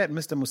guessing that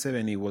Mr.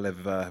 Museveni will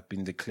have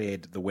been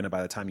declared the winner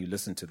by the time you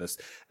listen to this.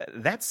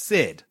 That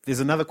said, there's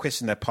another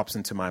question that pops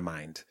into my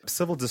mind.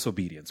 Civil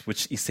disobedience,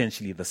 which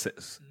essentially this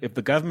is. If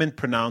the government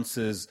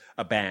pronounces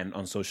a ban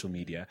on social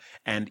media,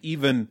 and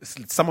even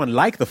someone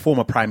like the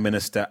former Prime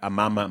Minister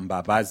Amama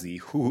Mbabazi,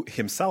 who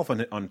himself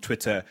on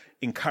Twitter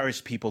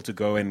encouraged people to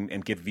go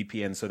and get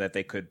VPN so that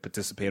they could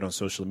participate on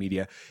social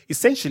media,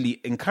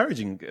 essentially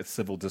encouraging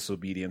civil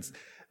disobedience.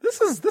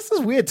 This is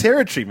weird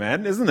territory,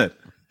 man, isn't it?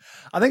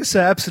 I think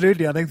so,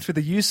 absolutely. I think through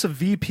the use of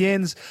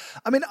VPNs,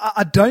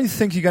 I don't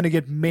think you're going to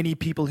get many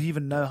people who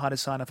even know how to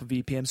sign up for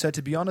VPN. So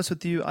to be honest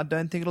with you, I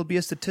don't think it'll be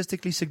a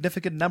statistically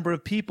significant number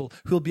of people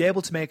who will be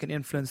able to make an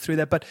influence through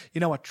that. But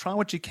you know what? Try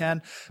what you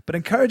can. But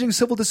encouraging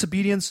civil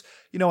disobedience,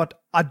 you know what?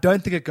 I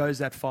don't think it goes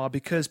that far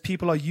because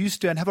people are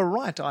used to and have a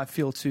right, I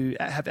feel, to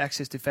have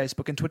access to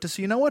Facebook and Twitter.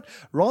 So you know what?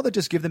 Rather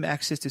just give them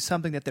access to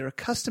something that they're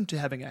accustomed to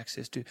having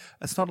access to.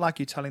 It's not like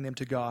you're telling them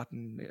to go out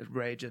and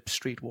rage a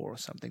street war or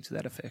something to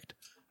that effect.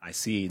 I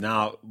see.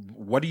 Now,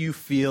 what do you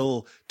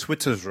feel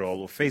Twitter's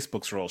role or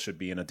Facebook's role should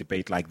be in a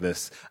debate like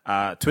this?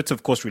 Twitter,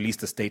 of course,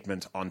 released a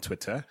statement on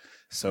Twitter,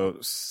 so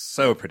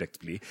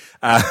predictably,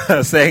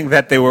 saying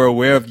that they were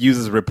aware of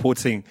users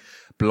reporting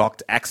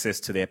blocked access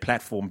to their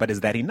platform. But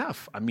is that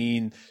enough? I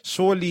mean,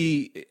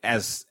 surely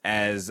as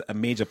a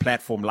major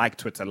platform like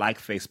Twitter, like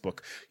Facebook,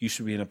 you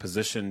should be in a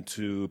position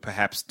to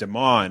perhaps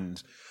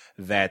demand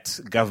that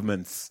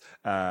governments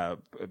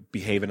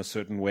behave in a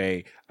certain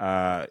way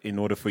in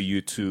order for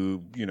you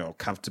to,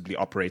 comfortably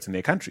operate in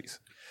their countries.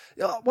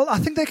 Yeah, well, I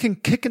think they can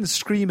kick and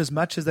scream as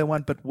much as they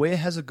want, but where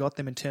has it got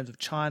them in terms of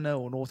China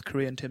or North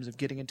Korea in terms of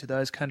getting into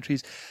those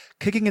countries?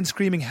 Kicking and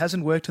screaming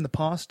hasn't worked in the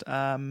past,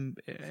 to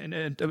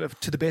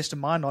the best of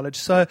my knowledge.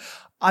 So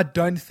I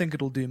don't think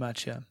it'll do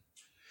much here.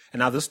 And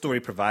now this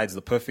story provides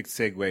the perfect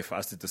segue for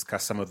us to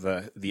discuss some of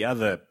the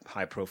other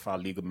high-profile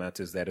legal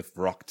matters that have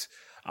rocked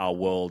our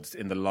world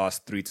in the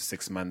last 3 to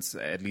 6 months.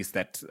 At least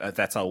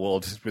that's our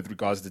world with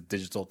regards to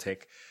digital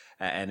tech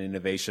and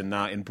innovation.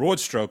 Now, in broad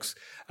strokes,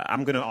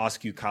 I'm going to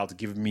ask you, Carl, to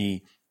give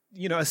me,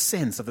 a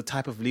sense of the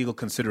type of legal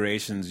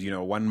considerations,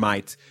 one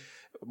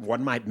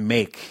might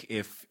make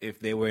if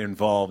they were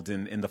involved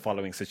in the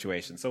following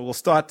situation. So we'll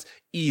start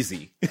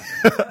easy.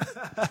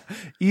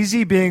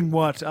 Easy being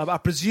what? I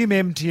presume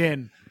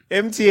MTN.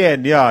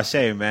 MTN, yeah,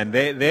 shame, man.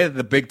 They're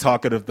the big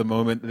target of the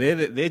moment.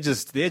 They're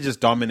just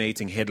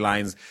dominating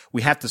headlines.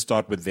 We have to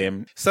start with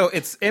them. So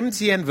it's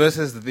MTN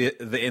versus the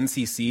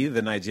NCC,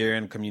 the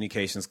Nigerian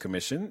Communications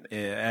Commission.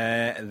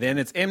 Then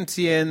it's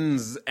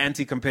MTN's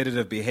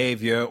anti-competitive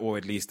behavior, or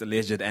at least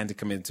alleged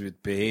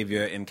anti-competitive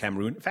behavior in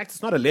Cameroon. In fact,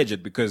 it's not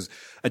alleged because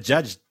a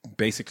judge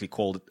basically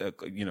called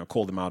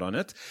them out on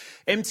it.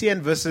 MTN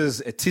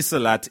versus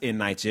Etisalat in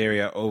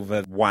Nigeria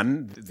over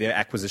their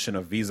acquisition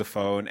of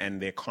Visaphone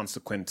and their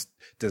consequent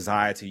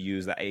desire to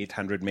use the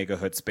 800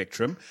 megahertz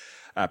spectrum.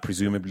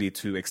 presumably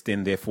to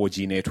extend their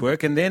 4G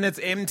network. And then it's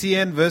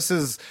MTN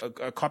versus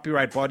a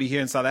copyright body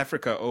here in South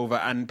Africa over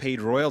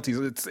unpaid royalties.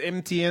 It's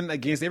MTN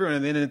against everyone.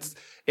 And then it's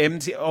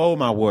MTN. Oh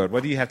my word.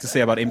 What do you have to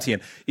say about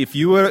MTN? If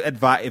you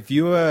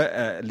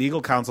were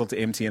legal counsel to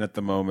MTN at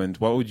the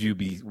moment, what would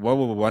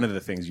one of the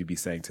things you'd be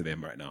saying to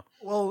them right now?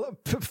 Well,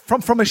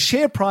 from a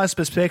share price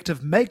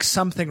perspective, make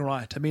something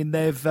right. I mean,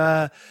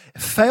 they've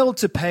failed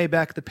to pay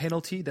back the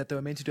penalty that they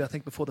were meant to do, I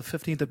think, before the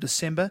 15th of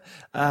December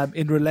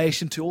in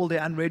relation to all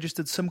their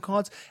unregistered SIM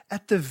cards.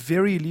 At the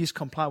very least,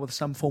 comply with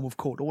some form of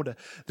court order.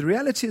 The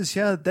reality is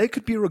here, they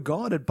could be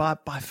regarded by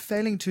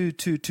failing to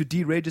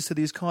deregister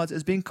these cards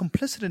as being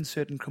complicit in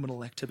certain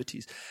criminal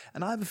activities.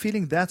 And I have a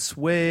feeling that's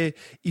where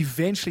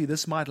eventually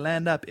this might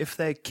land up if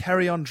they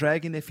carry on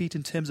dragging their feet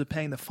in terms of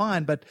paying the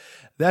fine. But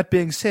that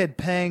being said,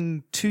 paying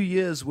 2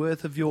 years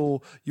worth of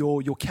your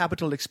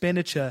capital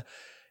expenditure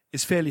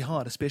is fairly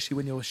hard, especially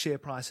when your share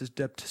price has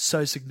dipped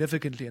so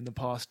significantly in the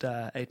past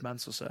 8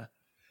 months or so.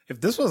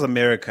 If this was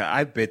America,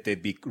 I bet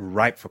they'd be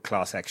ripe for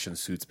class action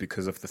suits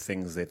because of the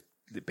things that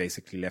they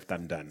basically left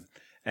undone.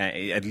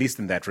 At least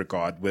in that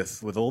regard,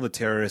 with all the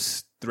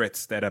terrorist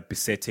threats that are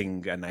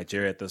besetting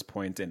Nigeria at this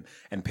point, and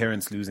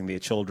parents losing their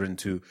children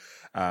to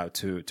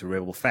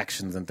rebel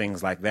factions and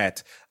things like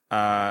that.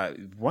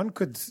 One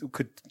could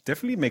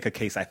definitely make a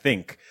case, I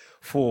think,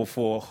 for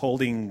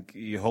holding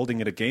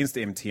it against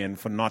MTN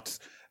for not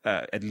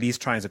at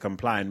least trying to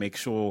comply and make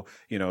sure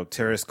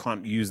terrorists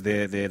can't use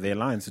their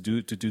lines to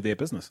do their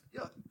business.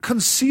 Yeah,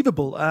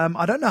 conceivable.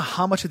 I don't know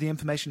how much of the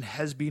information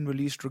has been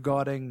released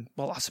regarding.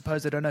 Well, I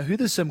suppose they don't know who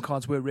the SIM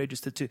cards were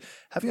registered to.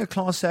 Having a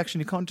class action,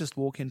 you can't just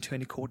walk into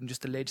any court and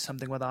just allege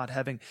something without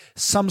having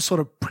some sort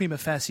of prima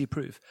facie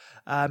proof.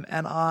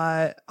 And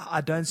I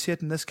don't see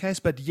it in this case.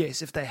 But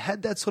yes, if they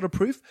had that sort of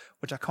proof,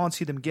 which I can't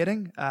see them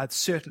getting,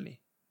 certainly.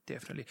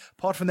 Definitely.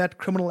 Apart from that,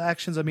 criminal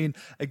actions, I mean,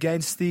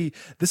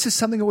 this is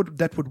something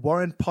that would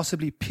warrant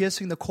possibly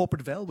piercing the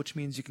corporate veil, which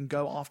means you can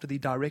go after the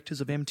directors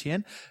of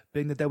MTN,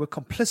 being that they were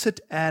complicit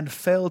and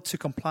failed to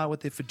comply with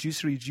their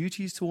fiduciary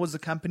duties towards the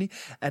company,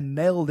 and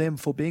nail them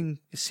for being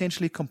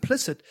essentially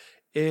complicit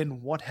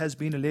in what has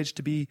been alleged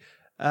to be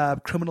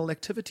criminal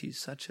activities,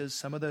 such as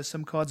some of those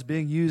SIM cards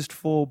being used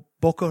for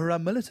Boko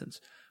Haram militants,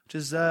 which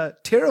is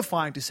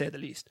terrifying to say the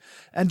least.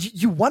 And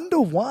you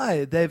wonder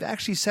why they've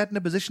actually sat in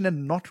a position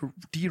and not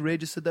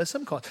deregistered their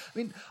SIM cards. I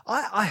mean,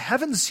 I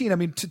haven't seen,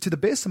 to the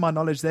best of my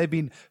knowledge, they've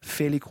been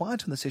fairly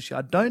quiet on this issue.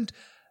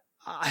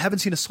 I haven't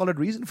seen a solid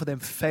reason for them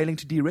failing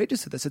to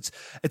deregister this.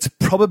 It's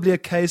probably a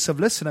case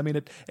of, listen,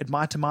 it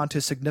might amount to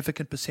a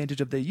significant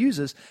percentage of their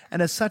users,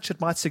 and as such,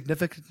 it might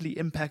significantly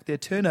impact their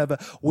turnover,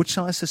 which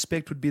I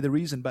suspect would be the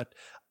reason, but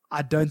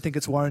I don't think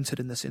it's warranted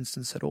in this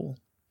instance at all.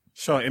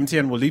 Sure,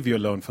 MTN will leave you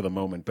alone for the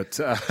moment, but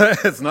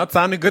it's not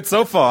sounding good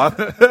so far.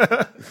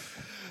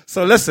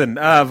 So listen,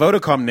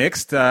 Vodacom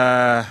next.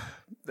 So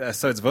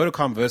it's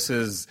Vodacom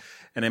versus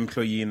an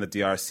employee in the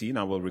DRC. And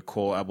I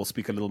will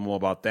speak a little more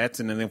about that.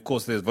 And then, of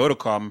course, there's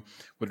Vodacom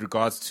with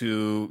regards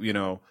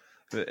to,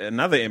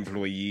 another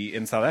employee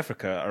in South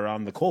Africa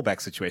around the callback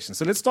situation.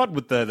 So let's start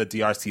with the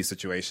DRC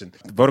situation.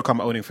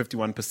 Vodacom owning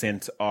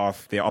 51%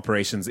 of their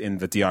operations in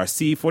the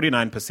DRC,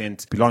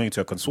 49% belonging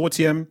to a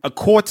consortium. A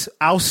court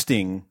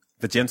ousting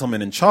the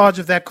gentleman in charge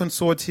of that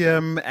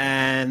consortium,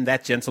 and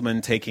that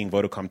gentleman taking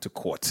Vodacom to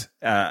court,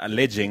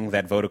 alleging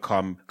that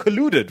Vodacom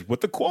colluded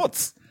with the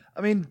courts.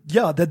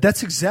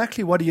 That's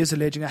exactly what he is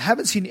alleging. I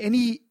haven't seen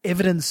any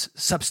evidence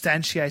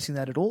substantiating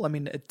that at all.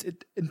 In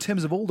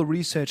terms of all the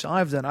research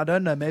I've done, I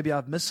don't know, maybe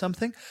I've missed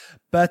something,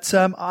 but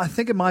I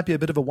think it might be a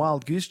bit of a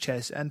wild goose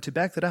chase. And to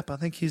back that up, I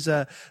think he's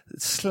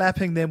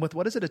slapping them with,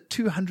 a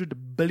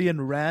 200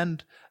 billion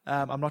rand.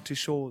 I'm not too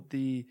sure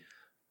the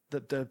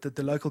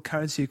local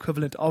currency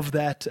equivalent of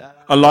that.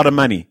 A lot of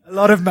money. A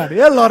lot of money.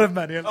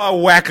 A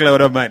whack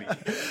load of money.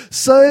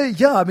 So,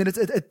 yeah,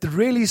 it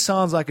really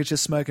sounds like it's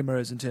just smoke and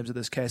mirrors in terms of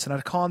this case. And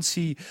I can't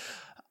see,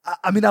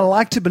 I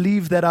like to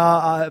believe that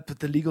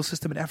the legal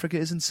system in Africa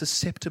isn't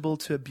susceptible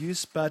to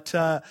abuse, but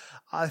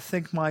I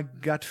think my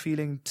gut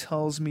feeling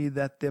tells me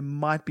that there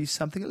might be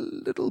something a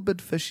little bit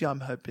fishy.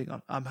 I'm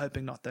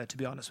hoping not, though, to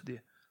be honest with you.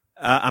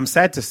 I'm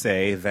sad to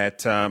say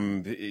that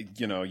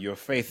your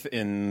faith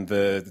in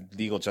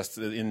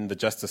the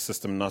justice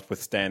system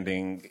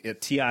notwithstanding,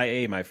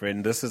 TIA, my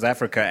friend, this is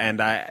Africa,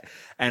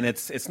 and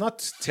it's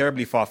not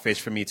terribly far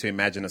fetched for me to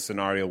imagine a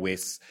scenario where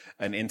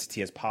an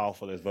entity as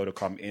powerful as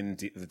Vodacom in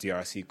the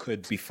DRC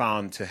could be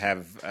found to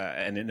have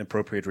an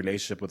inappropriate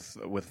relationship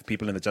with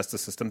people in the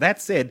justice system.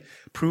 That said,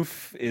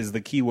 proof is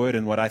the key word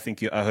in what I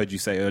think I heard you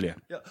say earlier.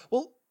 Yeah.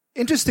 Well,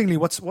 interestingly,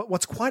 what's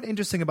quite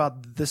interesting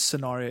about this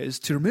scenario is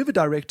to remove a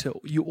director,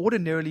 you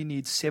ordinarily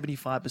need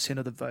 75%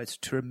 of the votes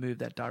to remove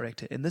that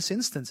director. In this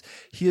instance,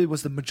 he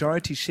was the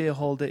majority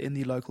shareholder in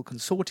the local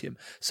consortium.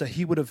 So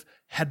he would have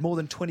had more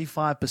than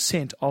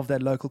 25% of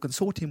that local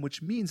consortium,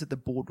 which means that the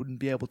board wouldn't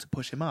be able to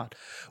push him out,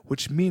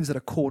 which means that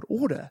a court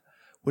order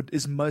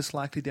is most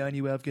likely the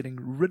only way of getting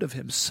rid of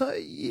him. So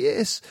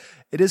yes,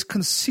 it is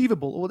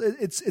conceivable, or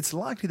it's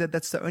likely that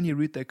that's the only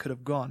route they could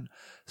have gone.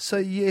 So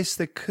yes,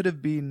 there could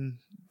have been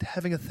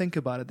having a think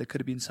about it, there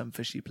could have been some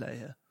fishy play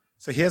here.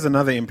 So here's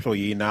another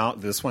employee now,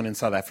 this one in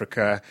South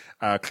Africa,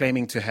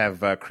 claiming to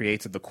have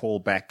created the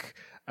callback,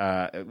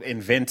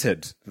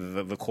 invented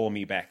the Call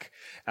Me Back,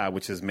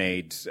 which has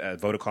made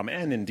Vodacom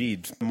and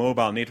indeed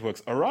mobile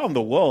networks around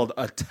the world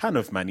a ton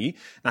of money.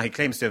 Now, he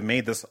claims to have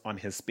made this on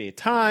his spare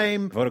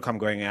time. Vodacom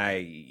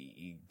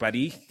going,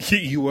 buddy,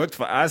 you worked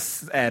for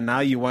us and now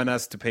you want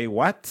us to pay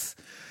what?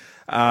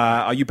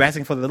 Are you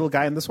batting for the little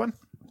guy in this one?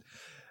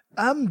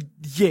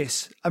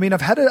 Yes. I mean,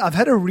 I've had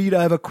a read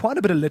over quite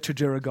a bit of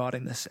literature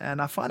regarding this, and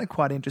I find it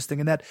quite interesting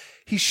in that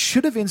he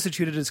should have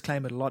instituted his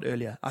claim a lot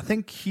earlier. I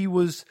think it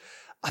was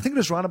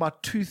around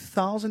about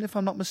 2000, if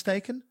I'm not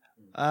mistaken.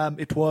 I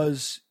think it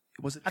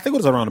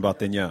was around about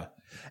then, yeah.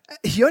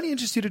 He only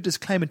instituted his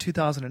claim in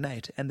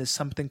 2008, and there's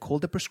something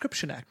called the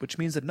Prescription Act, which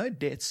means that no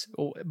debts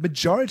or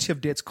majority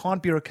of debts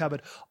can't be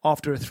recovered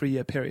after a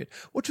 3-year period,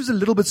 which was a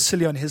little bit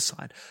silly on his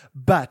side.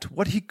 But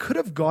what he could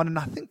have gone, and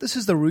I think this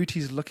is the route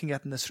he's looking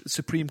at in the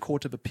Supreme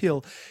Court of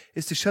Appeal,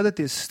 is to show that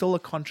there's still a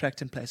contract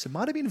in place. It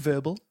might have been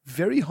verbal,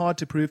 very hard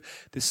to prove.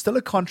 There's still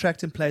a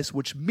contract in place,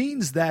 which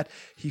means that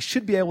he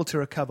should be able to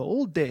recover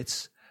all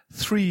debts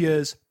 3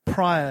 years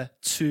prior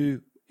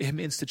to him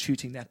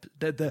instituting that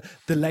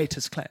the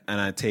latest claim.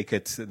 And I take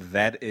it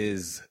that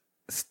is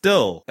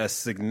still a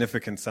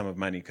significant sum of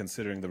money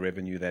considering the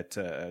revenue that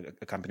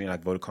a company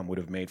like Vodacom would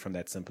have made from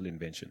that simple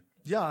invention.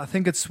 Yeah, I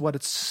think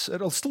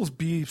it'll still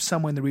be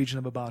somewhere in the region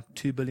of about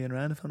 2 billion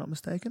rand, if I'm not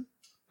mistaken.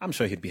 I'm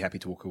sure he'd be happy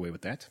to walk away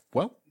with that.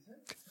 Well,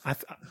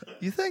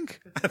 you think?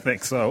 I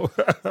think so.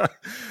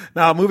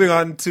 Now, moving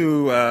on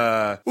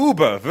to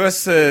Uber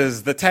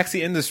versus the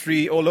taxi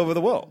industry all over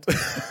the world.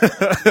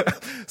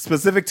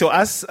 Specific to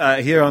us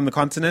here on the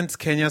continent,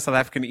 Kenya, South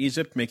Africa, and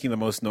Egypt making the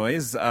most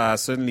noise.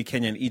 Certainly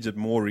Kenya and Egypt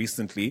more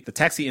recently. The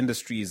taxi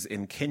industries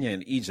in Kenya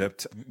and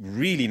Egypt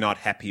really not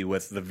happy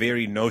with the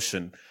very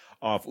notion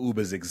of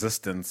Uber's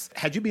existence.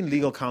 Had you been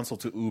legal counsel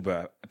to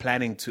Uber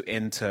planning to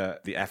enter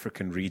the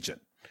African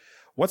region,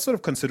 what sort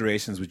of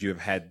considerations would you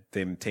have had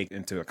them take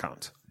into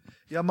account?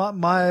 Yeah,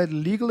 my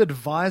legal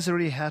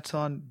advisory hat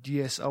on,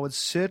 yes, I would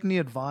certainly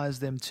advise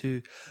them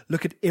to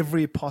look at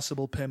every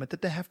possible permit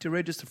that they have to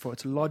register for.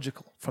 It's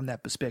logical from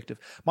that perspective.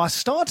 My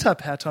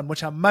startup hat on,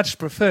 which I much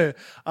prefer,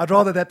 I'd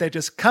rather that they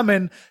just come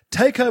in,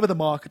 take over the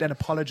market and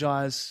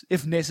apologize,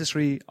 if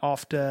necessary,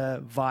 after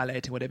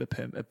violating whatever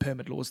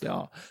permit laws there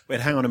are.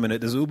 Wait, hang on a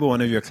minute. Is Uber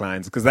one of your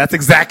clients? Because that's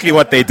exactly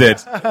what they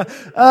did.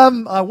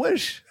 I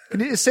wish. Can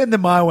you send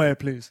them my way,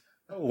 please?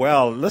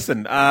 Well,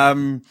 listen,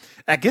 I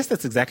guess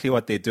that's exactly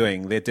what they're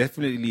doing. They're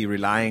definitely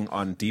relying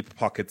on deep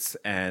pockets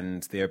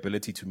and their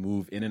ability to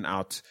move in and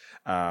out,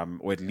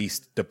 or at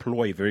least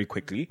deploy very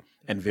quickly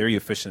and very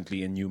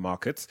efficiently in new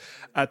markets,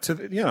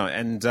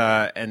 and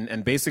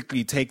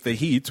basically take the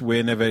heat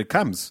whenever it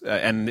comes.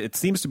 And it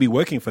seems to be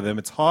working for them.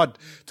 It's hard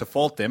to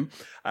fault them,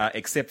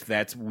 except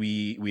that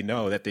we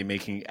know that they're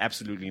making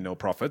absolutely no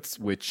profits,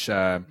 which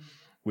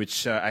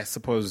I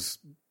suppose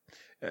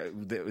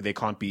they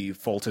can't be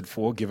faulted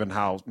for, given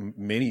how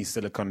many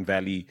Silicon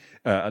Valley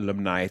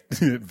alumni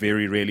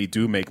very rarely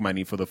do make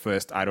money for the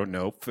first,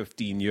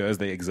 15 years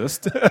they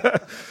exist.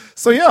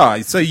 So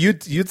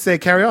you'd say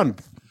carry on.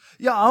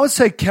 Yeah, I would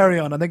say carry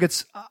on.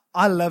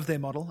 I love their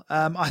model.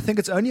 I think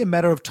it's only a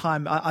matter of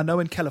time. I know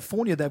in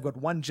California they've got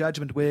one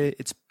judgment where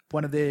it's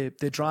one of their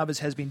drivers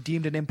has been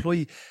deemed an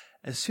employee.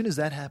 As soon as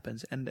that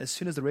happens, and as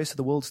soon as the rest of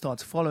the world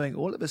starts following,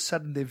 all of a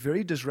sudden their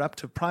very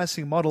disruptive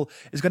pricing model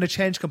is going to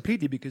change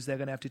completely, because they're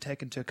going to have to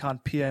take into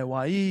account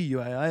PAYE,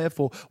 UAIF,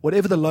 or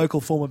whatever the local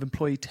form of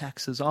employee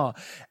taxes are.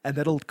 And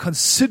that'll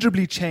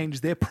considerably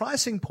change their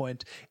pricing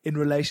point in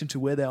relation to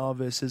where they are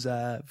versus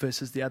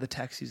the other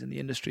taxis in the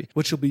industry,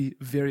 which will be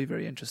very,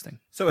 very interesting.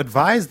 So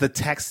advise the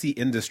taxi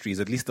industries,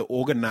 at least the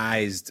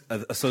organized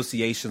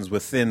associations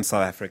within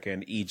South Africa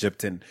and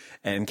Egypt and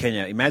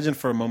Kenya. Imagine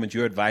for a moment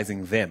you're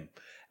advising them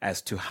as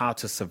to how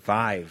to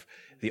survive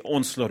the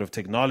onslaught of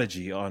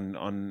technology on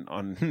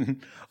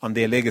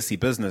their legacy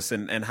business,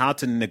 and how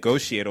to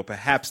negotiate or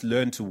perhaps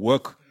learn to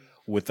work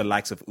with the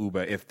likes of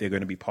Uber if they're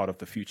going to be part of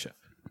the future.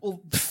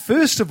 Well,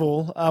 first of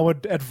all, I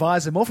would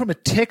advise them more from a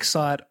tech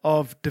side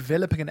of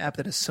developing an app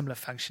that has similar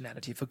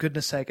functionality. For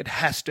goodness sake, it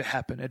has to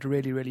happen. It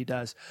really, really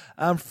does.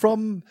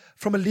 From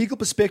a legal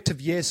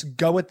perspective, yes,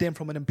 go at them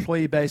from an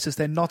employee basis.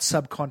 They're not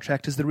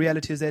subcontractors. The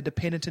reality is they're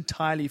dependent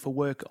entirely for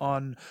work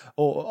on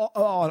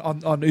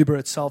Uber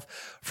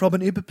itself. From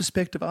an Uber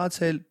perspective, I'd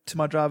say to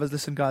my drivers,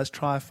 listen, guys,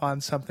 try and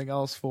find something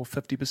else for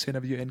 50%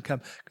 of your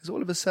income, because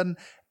all of a sudden,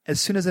 as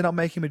soon as they're not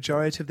making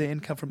majority of their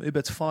income from Uber,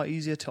 it's far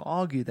easier to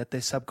argue that they're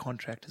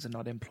subcontractors and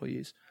not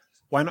employees.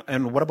 Why not?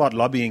 And what about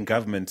lobbying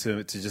government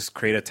to just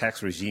create a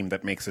tax regime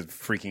that makes it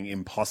freaking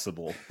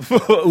impossible for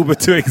Uber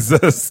to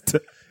exist?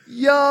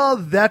 Yeah,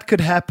 that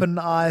could happen.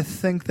 I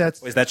think Or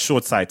is that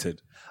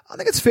short-sighted? I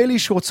think it's fairly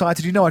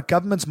short-sighted. You know what?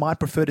 Governments might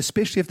prefer it,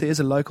 especially if there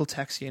is a local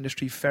taxi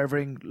industry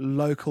favoring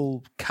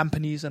local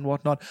companies and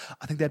whatnot.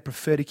 I think they'd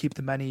prefer to keep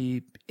the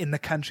money in the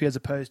country as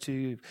opposed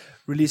to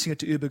releasing it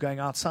to Uber going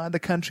outside the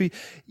country.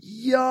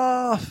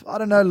 Yeah, I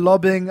don't know.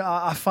 Lobbying,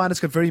 I find it's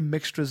got very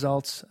mixed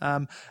results.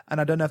 And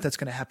I don't know if that's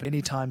going to happen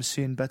anytime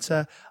soon, but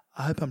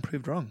I hope I'm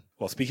proved wrong.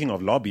 Well, speaking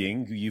of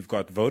lobbying, you've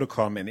got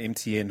Vodacom and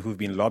MTN who've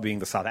been lobbying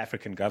the South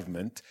African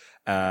government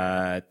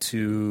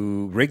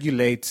to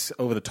regulate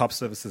over-the-top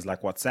services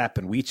like WhatsApp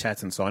and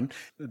WeChat and so on.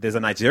 There's a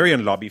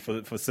Nigerian lobby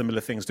for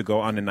similar things to go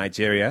on in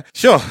Nigeria.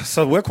 Sure.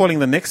 So we're calling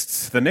the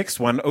next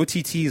one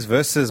OTTs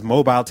versus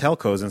mobile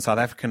telcos in South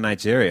Africa and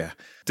Nigeria.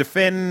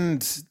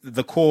 Defend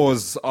the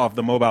cause of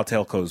the mobile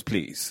telcos,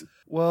 please.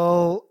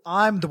 Well,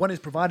 I'm the one who's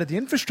provided the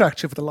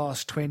infrastructure for the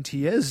last 20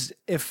 years.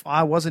 If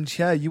I wasn't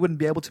here, you wouldn't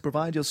be able to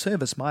provide your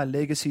service. My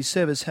legacy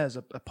service has,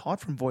 apart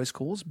from voice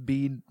calls,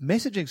 been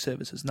messaging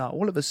services. Now,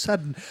 all of a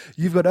sudden,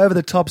 you've got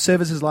over-the-top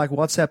services like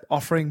WhatsApp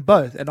offering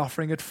both and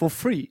offering it for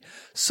free.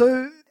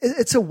 So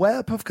it's a way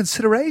up of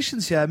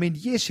considerations here. I mean,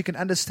 yes, you can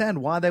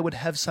understand why they would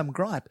have some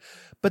gripe.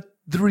 But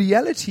the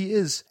reality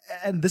is,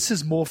 and this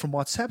is more from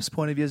WhatsApp's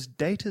point of view, is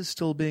data is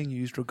still being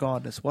used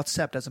regardless.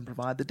 WhatsApp doesn't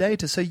provide the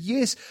data. So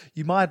yes,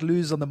 you might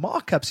lose on the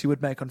markups you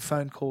would make on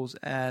phone calls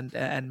and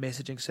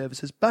messaging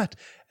services. But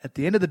at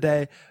the end of the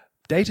day,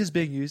 data is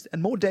being used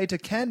and more data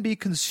can be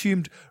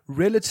consumed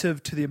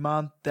relative to the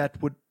amount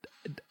that would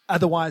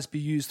otherwise be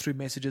used through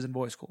messages and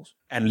voice calls.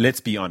 And let's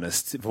be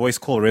honest, voice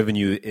call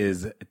revenue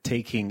is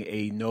taking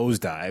a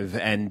nosedive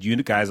and you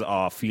guys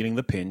are feeling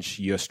the pinch.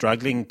 You're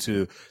struggling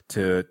to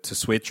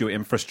sweat your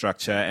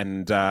infrastructure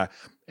and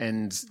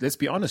let's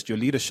be honest, your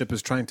leadership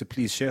is trying to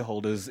please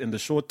shareholders in the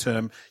short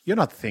term. You're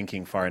not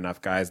thinking far enough,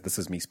 guys. This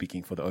is me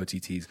speaking for the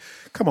OTTs.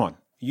 Come on.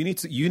 You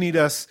need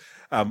us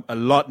a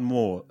lot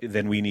more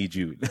than we need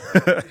you.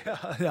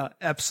 Yeah,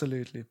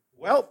 absolutely.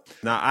 Well,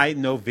 now I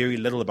know very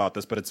little about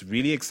this, but it's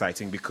really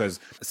exciting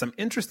because some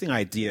interesting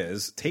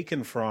ideas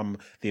taken from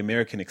the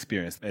American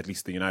experience, at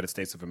least the United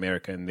States of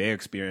America and their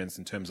experience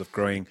in terms of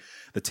growing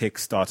the tech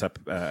startup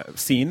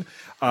scene,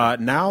 are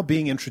now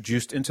being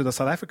introduced into the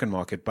South African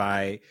market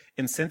by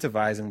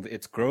incentivizing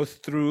its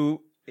growth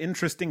through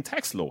interesting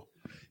tax law.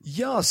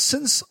 Yeah,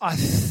 since I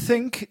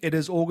think it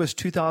is August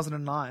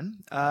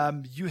 2009,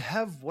 you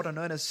have what are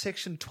known as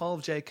Section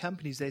 12J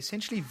companies. They're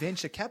essentially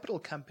venture capital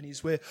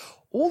companies where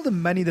all the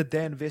money that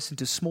they invest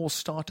into small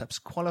startups,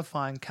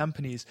 qualifying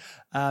companies,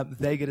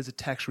 they get as a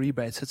tax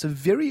rebate. So it's a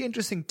very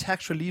interesting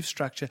tax relief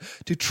structure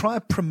to try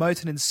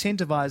promote and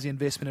incentivize the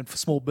investment in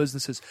small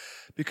businesses,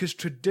 because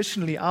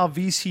traditionally our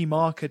VC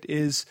market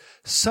is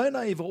so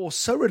naive or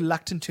so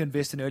reluctant to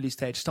invest in early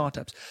stage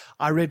startups.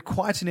 I read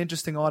quite an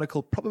interesting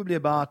article probably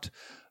about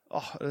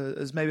it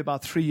was maybe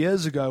about 3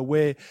 years ago,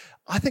 where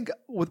I think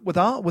with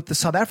the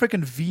South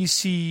African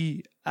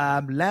VC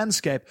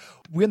landscape,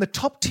 we're in the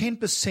top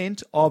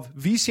 10% of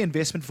VC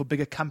investment for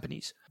bigger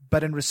companies.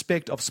 But in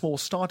respect of small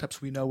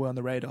startups, we know we're on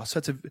the radar. So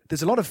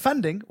there's a lot of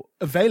funding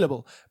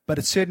available, but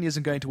it certainly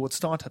isn't going towards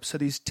startups. So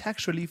these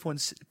tax relief or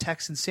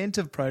tax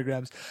incentive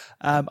programs,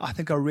 I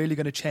think, are really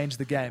going to change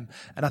the game.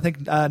 And I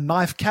think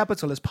Knife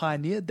Capital has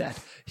pioneered that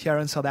here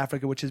in South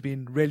Africa, which has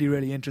been really,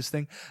 really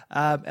interesting.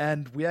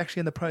 And we're actually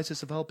in the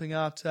process of helping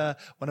out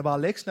one of our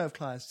LexNove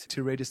clients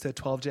to register a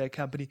 12J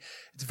company.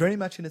 It's very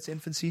much in its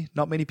infancy.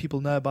 Not many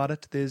people know about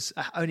it. There's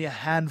only a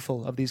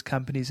handful of these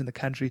companies in the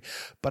country,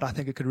 but I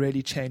think it could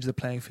really change the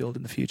playing field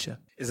in the future.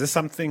 Is this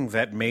something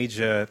that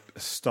major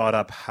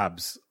startup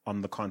hubs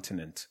on the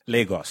continent,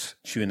 Lagos,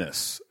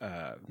 Tunis,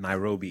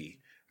 Nairobi,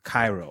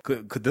 Cairo,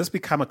 could this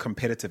become a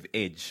competitive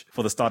edge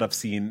for the startup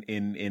scene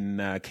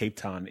in Cape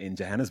Town, in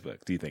Johannesburg,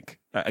 do you think,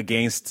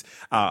 against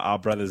our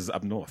brothers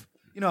up north?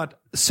 You know,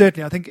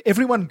 certainly. I think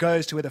everyone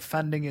goes to where the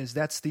funding is.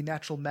 That's the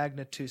natural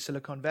magnet to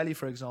Silicon Valley,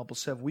 for example.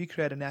 So if we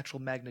create a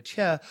natural magnet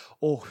here,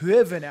 or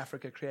whoever in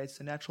Africa creates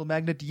a natural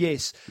magnet,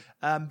 yes.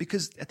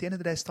 Because at the end of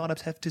the day,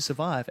 startups have to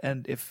survive.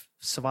 And if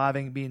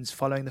surviving means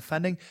following the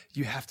funding,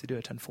 you have to do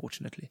it,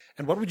 unfortunately.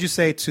 And what would you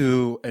say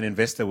to an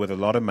investor with a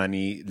lot of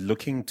money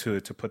looking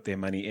to put their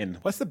money in?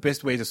 What's the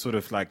best way to sort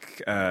of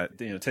like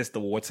test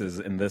the waters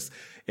in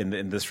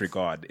this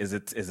regard? Is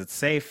it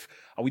safe?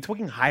 Are we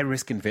talking high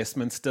risk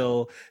investment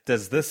still?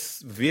 Does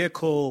this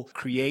vehicle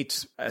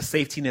create a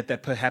safety net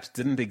that perhaps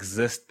didn't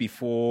exist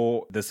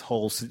before this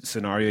whole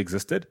scenario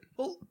existed?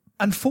 Well,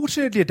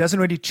 unfortunately, it doesn't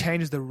really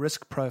change the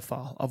risk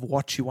profile of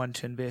what you want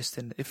to invest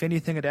in. If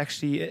anything, it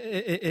actually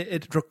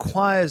it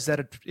requires that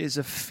it is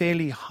a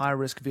fairly high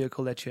risk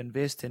vehicle that you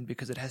invest in,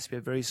 because it has to be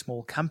a very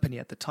small company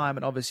at the time,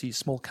 and obviously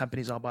small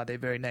companies are by their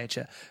very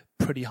nature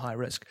pretty high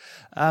risk.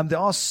 There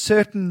are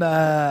certain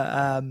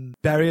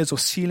barriers or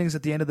ceilings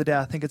at the end of the day.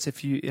 I think it's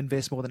if you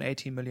invest more than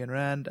 18 million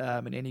rand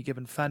in any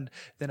given fund,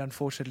 then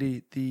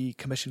unfortunately the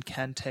commission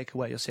can take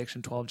away your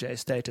Section 12J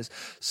status.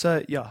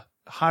 So yeah,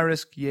 high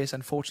risk, yes.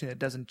 Unfortunately, it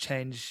doesn't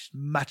change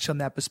much on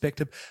that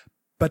perspective.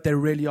 but they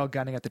really are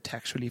gunning at the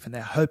tax relief, and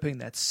they're hoping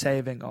that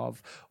saving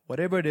of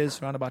whatever it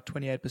is, around about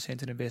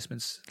 28% in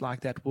investments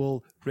like that,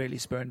 will really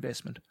spur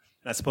investment.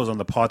 I suppose on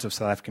the part of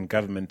South African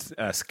government,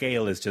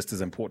 scale is just as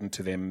important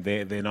to them.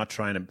 They're not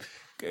trying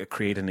to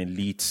create an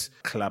elite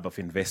club of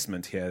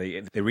investment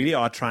here. They really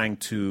are trying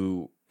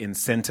to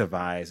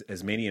incentivize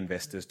as many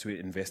investors to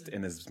invest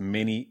in as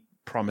many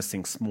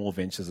promising small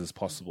ventures as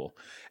possible,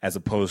 as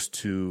opposed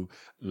to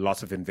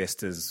lots of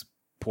investors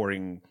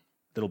pouring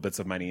little bits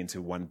of money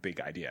into one big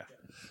idea.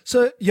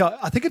 So, yeah,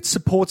 I think it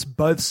supports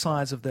both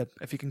sides of the,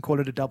 if you can call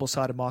it a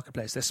double-sided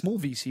marketplace. There's small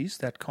VCs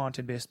that can't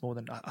invest more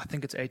than, I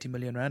think it's 80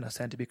 million rand, I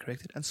stand to be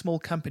corrected, and small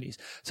companies.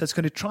 So it's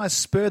going to try to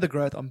spur the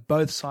growth on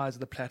both sides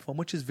of the platform,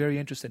 which is very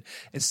interesting.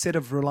 Instead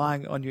of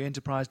relying on your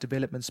enterprise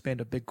development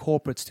spend of big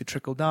corporates to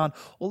trickle down,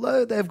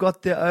 although they've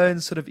got their own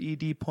sort of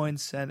ED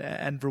points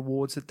and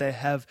rewards that they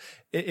have,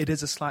 it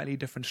is a slightly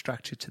different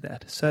structure to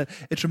that. So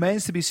it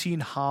remains to be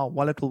seen how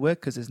well it will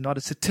work, because there's not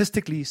a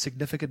statistically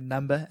significant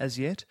number as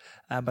yet,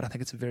 but I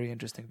think it's a very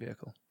interesting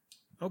vehicle.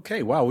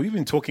 Okay, wow, we've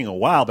been talking a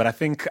while, but I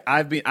think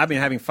I've been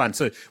having fun.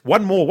 So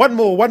one more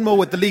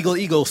with the Legal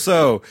Eagle.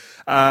 So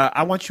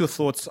I want your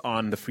thoughts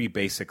on the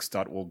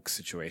freebasics.org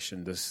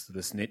situation,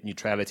 this net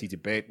neutrality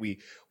debate. We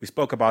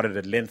spoke about it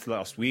at length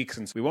last week,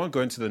 since we won't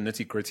go into the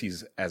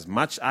nitty-gritties as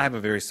much. I have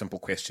a very simple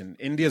question.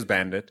 India's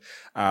banned it.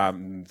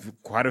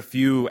 Quite a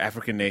few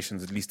African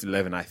nations, at least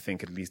 11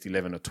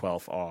 or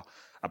 12 are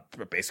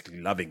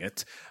basically loving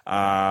it.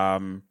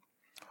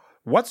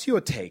 What's your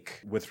take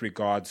with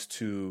regards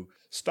to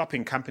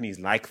stopping companies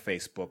like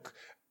Facebook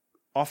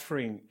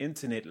offering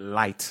internet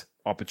light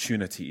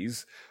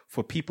opportunities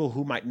for people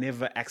who might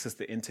never access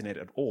the internet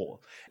at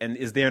all? And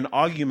is there an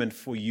argument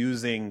for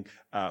using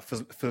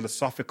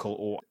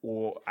philosophical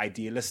or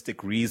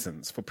idealistic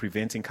reasons for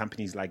preventing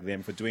companies like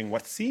them for doing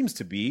what seems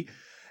to be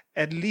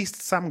at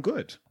least some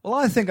good? Well,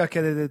 I think, okay,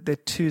 there are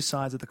two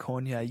sides of the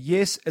coin here.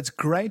 Yes, it's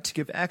great to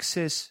give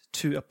access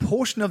to a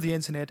portion of the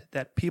internet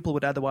that people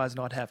would otherwise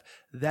not have.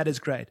 That is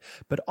great.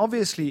 But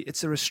obviously,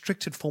 it's a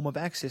restricted form of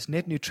access.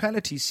 Net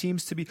neutrality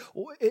seems to be,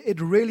 or it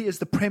really is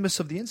the premise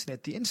of the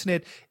internet. The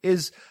internet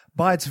is,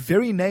 by its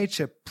very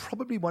nature,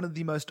 probably one of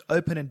the most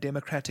open and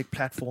democratic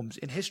platforms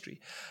in history.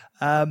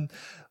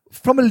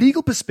 From a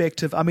legal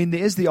perspective, I mean,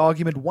 there is the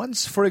argument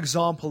once, for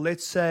example,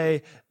 let's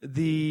say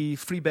the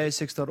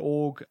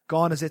freebasics.org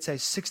garners, let's say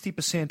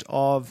 60%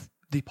 of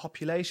the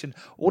population,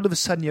 all of a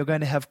sudden you're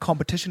going to have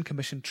Competition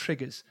Commission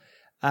triggers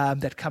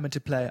that come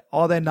into play.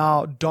 Are they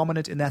now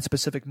dominant in that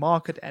specific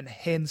market, and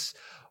hence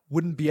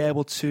wouldn't be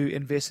able to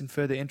invest in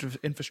further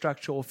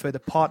infrastructure or further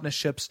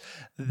partnerships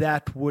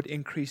that would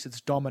increase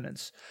its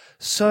dominance?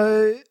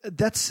 So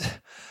that's,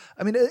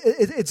 I mean,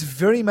 it's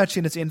very much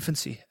in its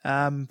infancy.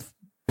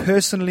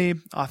 Personally,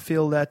 I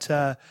feel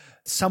that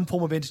some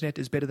form of internet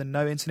is better than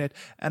no internet,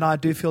 and I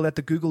do feel that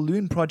the Google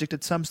Loon project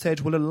at some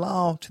stage will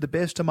allow, to the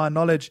best of my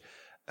knowledge,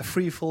 a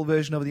free full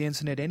version of the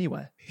internet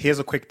anyway. Here's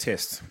a quick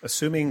test.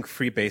 Assuming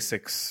Free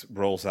Basics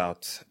rolls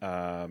out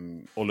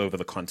all over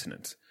the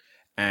continent,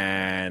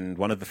 and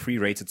one of the free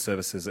rated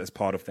services as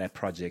part of that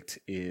project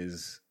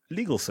is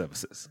legal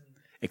services,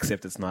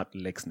 except it's not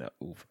LexNova.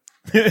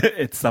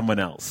 It's someone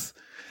else.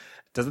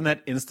 Doesn't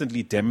that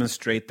instantly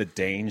demonstrate the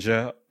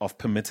danger of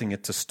permitting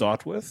it to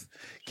start with,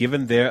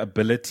 given their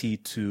ability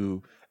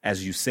to,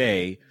 as you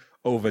say,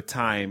 over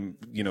time,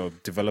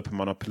 develop a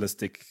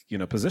monopolistic,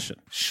 position?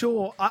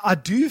 Sure. I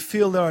do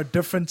feel there are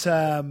different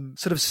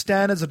sort of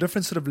standards or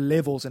different sort of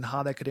levels in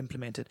how they could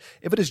implement it.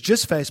 If it is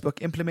just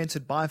Facebook,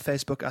 implemented by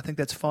Facebook, I think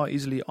that's far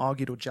easily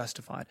argued or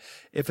justified.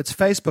 If it's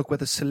Facebook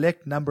with a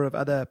select number of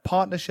other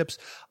partnerships,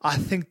 I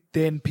think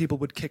then people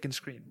would kick and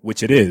scream.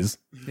 Which it is.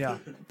 Yeah.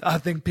 I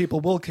think people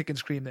will kick and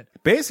scream then.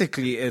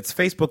 Basically, it's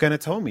Facebook and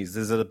its homies.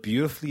 There's a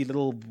beautifully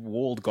little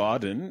walled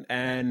garden,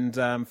 and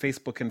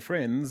Facebook and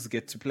friends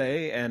get to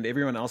play, and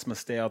everyone else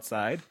must stay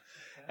outside.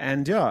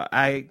 And yeah,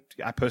 I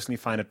personally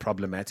find it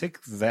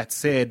problematic. That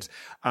said,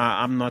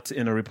 I'm not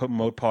in a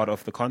remote part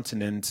of the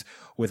continent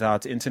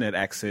without internet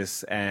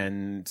access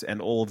and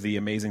all the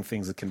amazing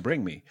things it can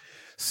bring me.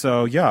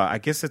 So yeah, I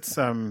guess it's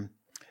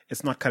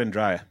not cut and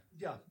dry.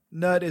 Yeah.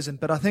 No, it isn't.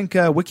 But I think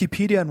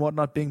Wikipedia and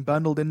whatnot being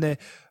bundled in there,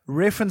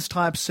 reference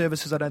type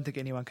services, I don't think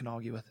anyone can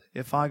argue with.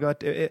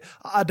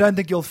 I don't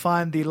think you'll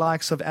find the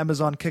likes of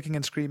Amazon kicking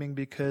and screaming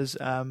because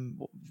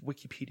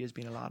Wikipedia has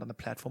been allowed on the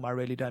platform. I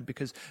really don't,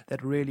 because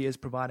that really is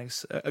providing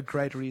a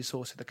great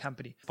resource to the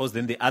company. I suppose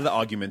then the other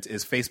argument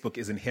is Facebook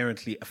is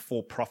inherently a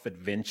for-profit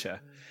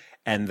venture.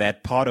 And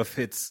that part of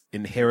its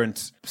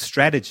inherent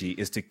strategy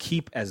is to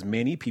keep as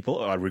many people,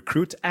 or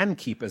recruit and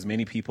keep as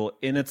many people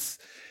in its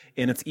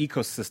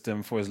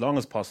ecosystem for as long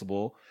as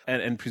possible.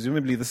 And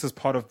presumably this is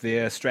part of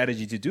their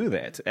strategy to do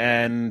that.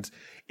 And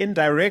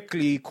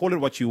indirectly, call it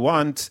what you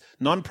want,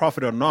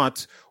 non-profit or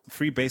not,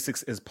 Free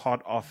Basics is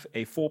part of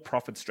a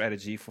for-profit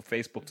strategy for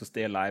Facebook to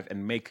stay alive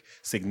and make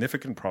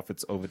significant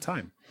profits over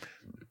time.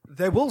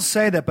 They will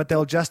say that, but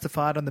they'll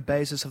justify it on the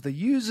basis of the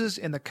users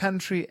in the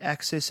country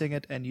accessing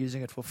it and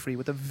using it for free,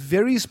 with a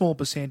very small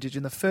percentage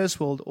in the first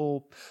world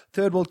or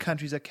third world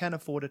countries that can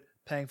afford it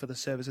paying for the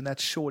service, and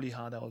that's surely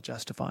how they'll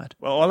justify it.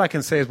 Well, all I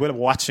can say is we're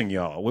watching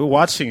y'all. We're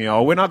watching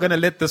y'all. We're not going to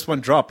let this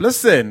one drop.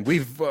 Listen,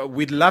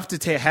 we'd love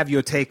to have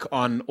your take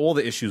on all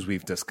the issues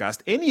we've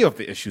discussed, any of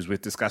the issues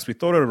we've discussed. We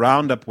thought a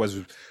roundup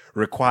was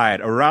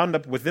required, a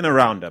roundup within a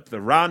roundup, the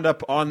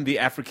roundup on the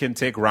African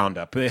Tech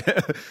Roundup,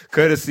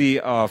 courtesy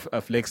of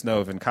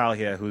Lexnov and Kyle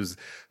here, who's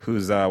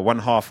one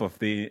half of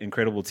the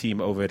incredible team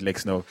over at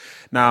Lexnov.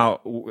 Now,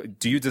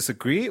 do you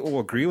disagree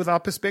or agree with our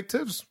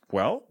perspectives?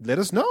 Well, let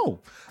us know.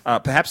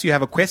 Perhaps you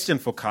have a question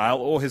for Kyle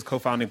or his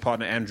co-founding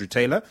partner, Andrew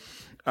Taylor.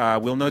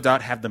 We'll no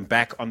doubt have them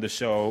back on the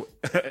show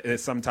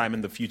sometime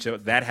in the future.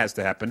 That has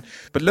to happen.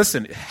 But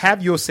listen,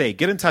 have your say.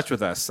 Get in touch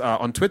with us.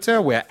 On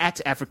Twitter, we're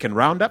at African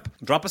Roundup.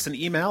 Drop us an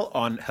email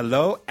on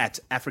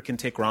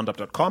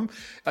hello@africantechroundup.com.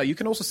 You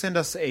can also send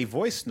us a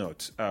voice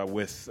note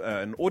with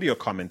an audio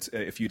comment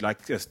if you'd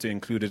like us to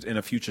include it in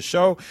a future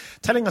show,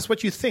 telling us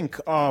what you think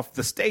of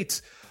the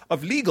state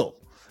of legal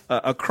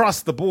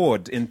across the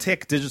board in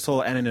tech, digital,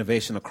 and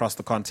innovation across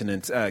the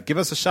continent. Give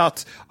us a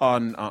shout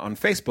on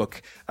Facebook,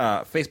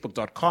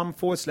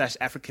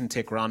 facebook.com/African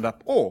Tech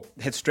Roundup, or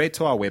head straight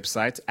to our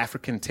website,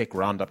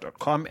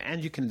 africantechroundup.com,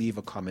 and you can leave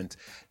a comment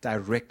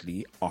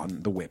directly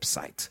on the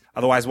website.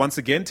 Otherwise, once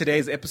again,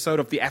 today's episode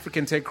of the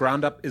African Tech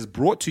Roundup is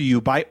brought to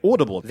you by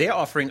Audible. They're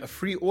offering a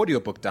free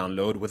audiobook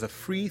download with a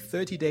free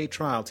 30-day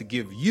trial to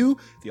give you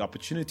the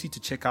opportunity to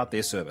check out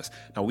their service.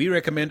 Now, we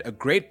recommend a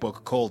great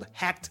book called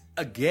Hacked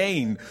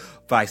Again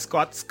by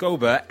Scott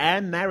Scober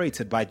and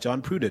narrated by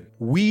John Pruden.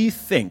 We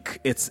think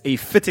it's a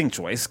fitting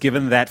choice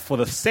given that for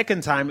the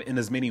second time in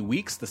as many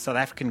weeks, the South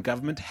African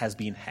government has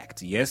been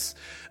hacked. Yes,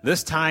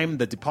 this time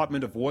the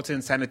Department of Water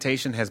and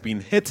Sanitation has been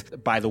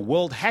hit by the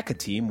World Hacker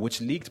Team, which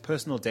leaked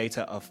personal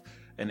data of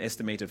an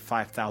estimated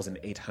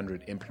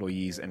 5,800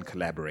 employees and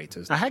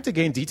collaborators. Now, Hacked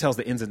Again details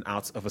the ins and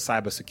outs of a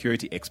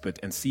cybersecurity expert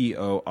and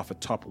CEO of a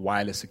top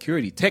wireless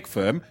security tech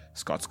firm,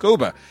 Scott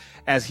Scober,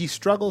 as he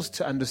struggles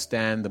to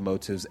understand the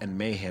motives and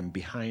mayhem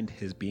behind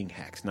his being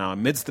hacked. Now,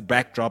 amidst the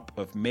backdrop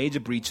of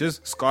major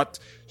breaches, Scott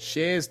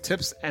shares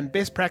tips and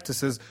best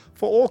practices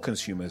for all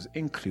consumers,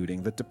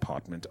 including the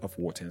Department of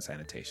Water and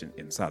Sanitation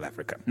in South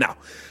Africa. Now,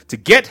 to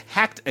get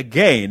Hacked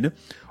Again,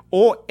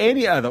 or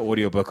any other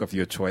audiobook of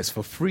your choice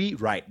for free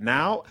right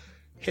now,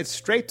 head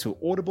straight to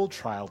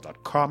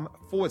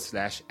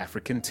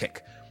audibletrial.com/African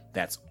Tech.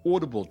 That's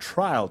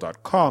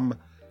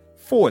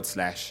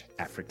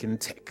audibletrial.com/African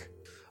Tech.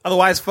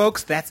 Otherwise,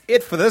 folks, that's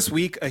it for this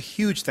week. A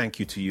huge thank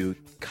you to you,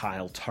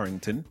 Kyle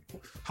Torrington.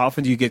 How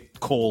often do you get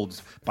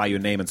called by your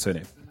name and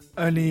surname?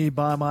 Only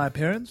by my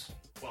appearance.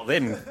 Well,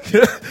 then,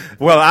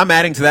 I'm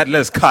adding to that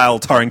list, Kyle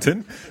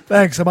Torrington.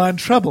 Thanks. Am I in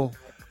trouble?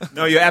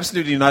 No, you're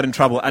absolutely not in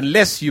trouble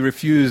unless you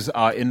refuse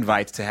our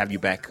invite to have you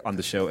back on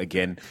the show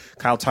again.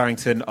 Kyle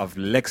Torrington of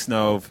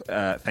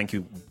Lexnov, thank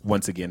you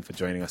once again for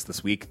joining us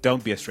this week.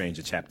 Don't be a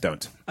stranger, chap.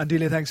 Don't.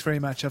 Andile, thanks very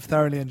much. I've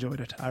thoroughly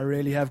enjoyed it. I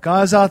really have.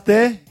 Guys out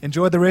there,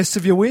 enjoy the rest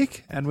of your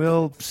week, and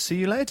we'll see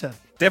you later.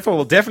 Defo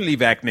will definitely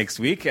be back next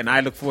week, and I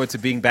look forward to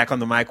being back on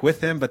the mic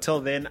with him. But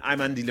till then, I'm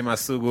Andile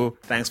Masuku.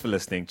 Thanks for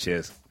listening.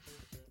 Cheers.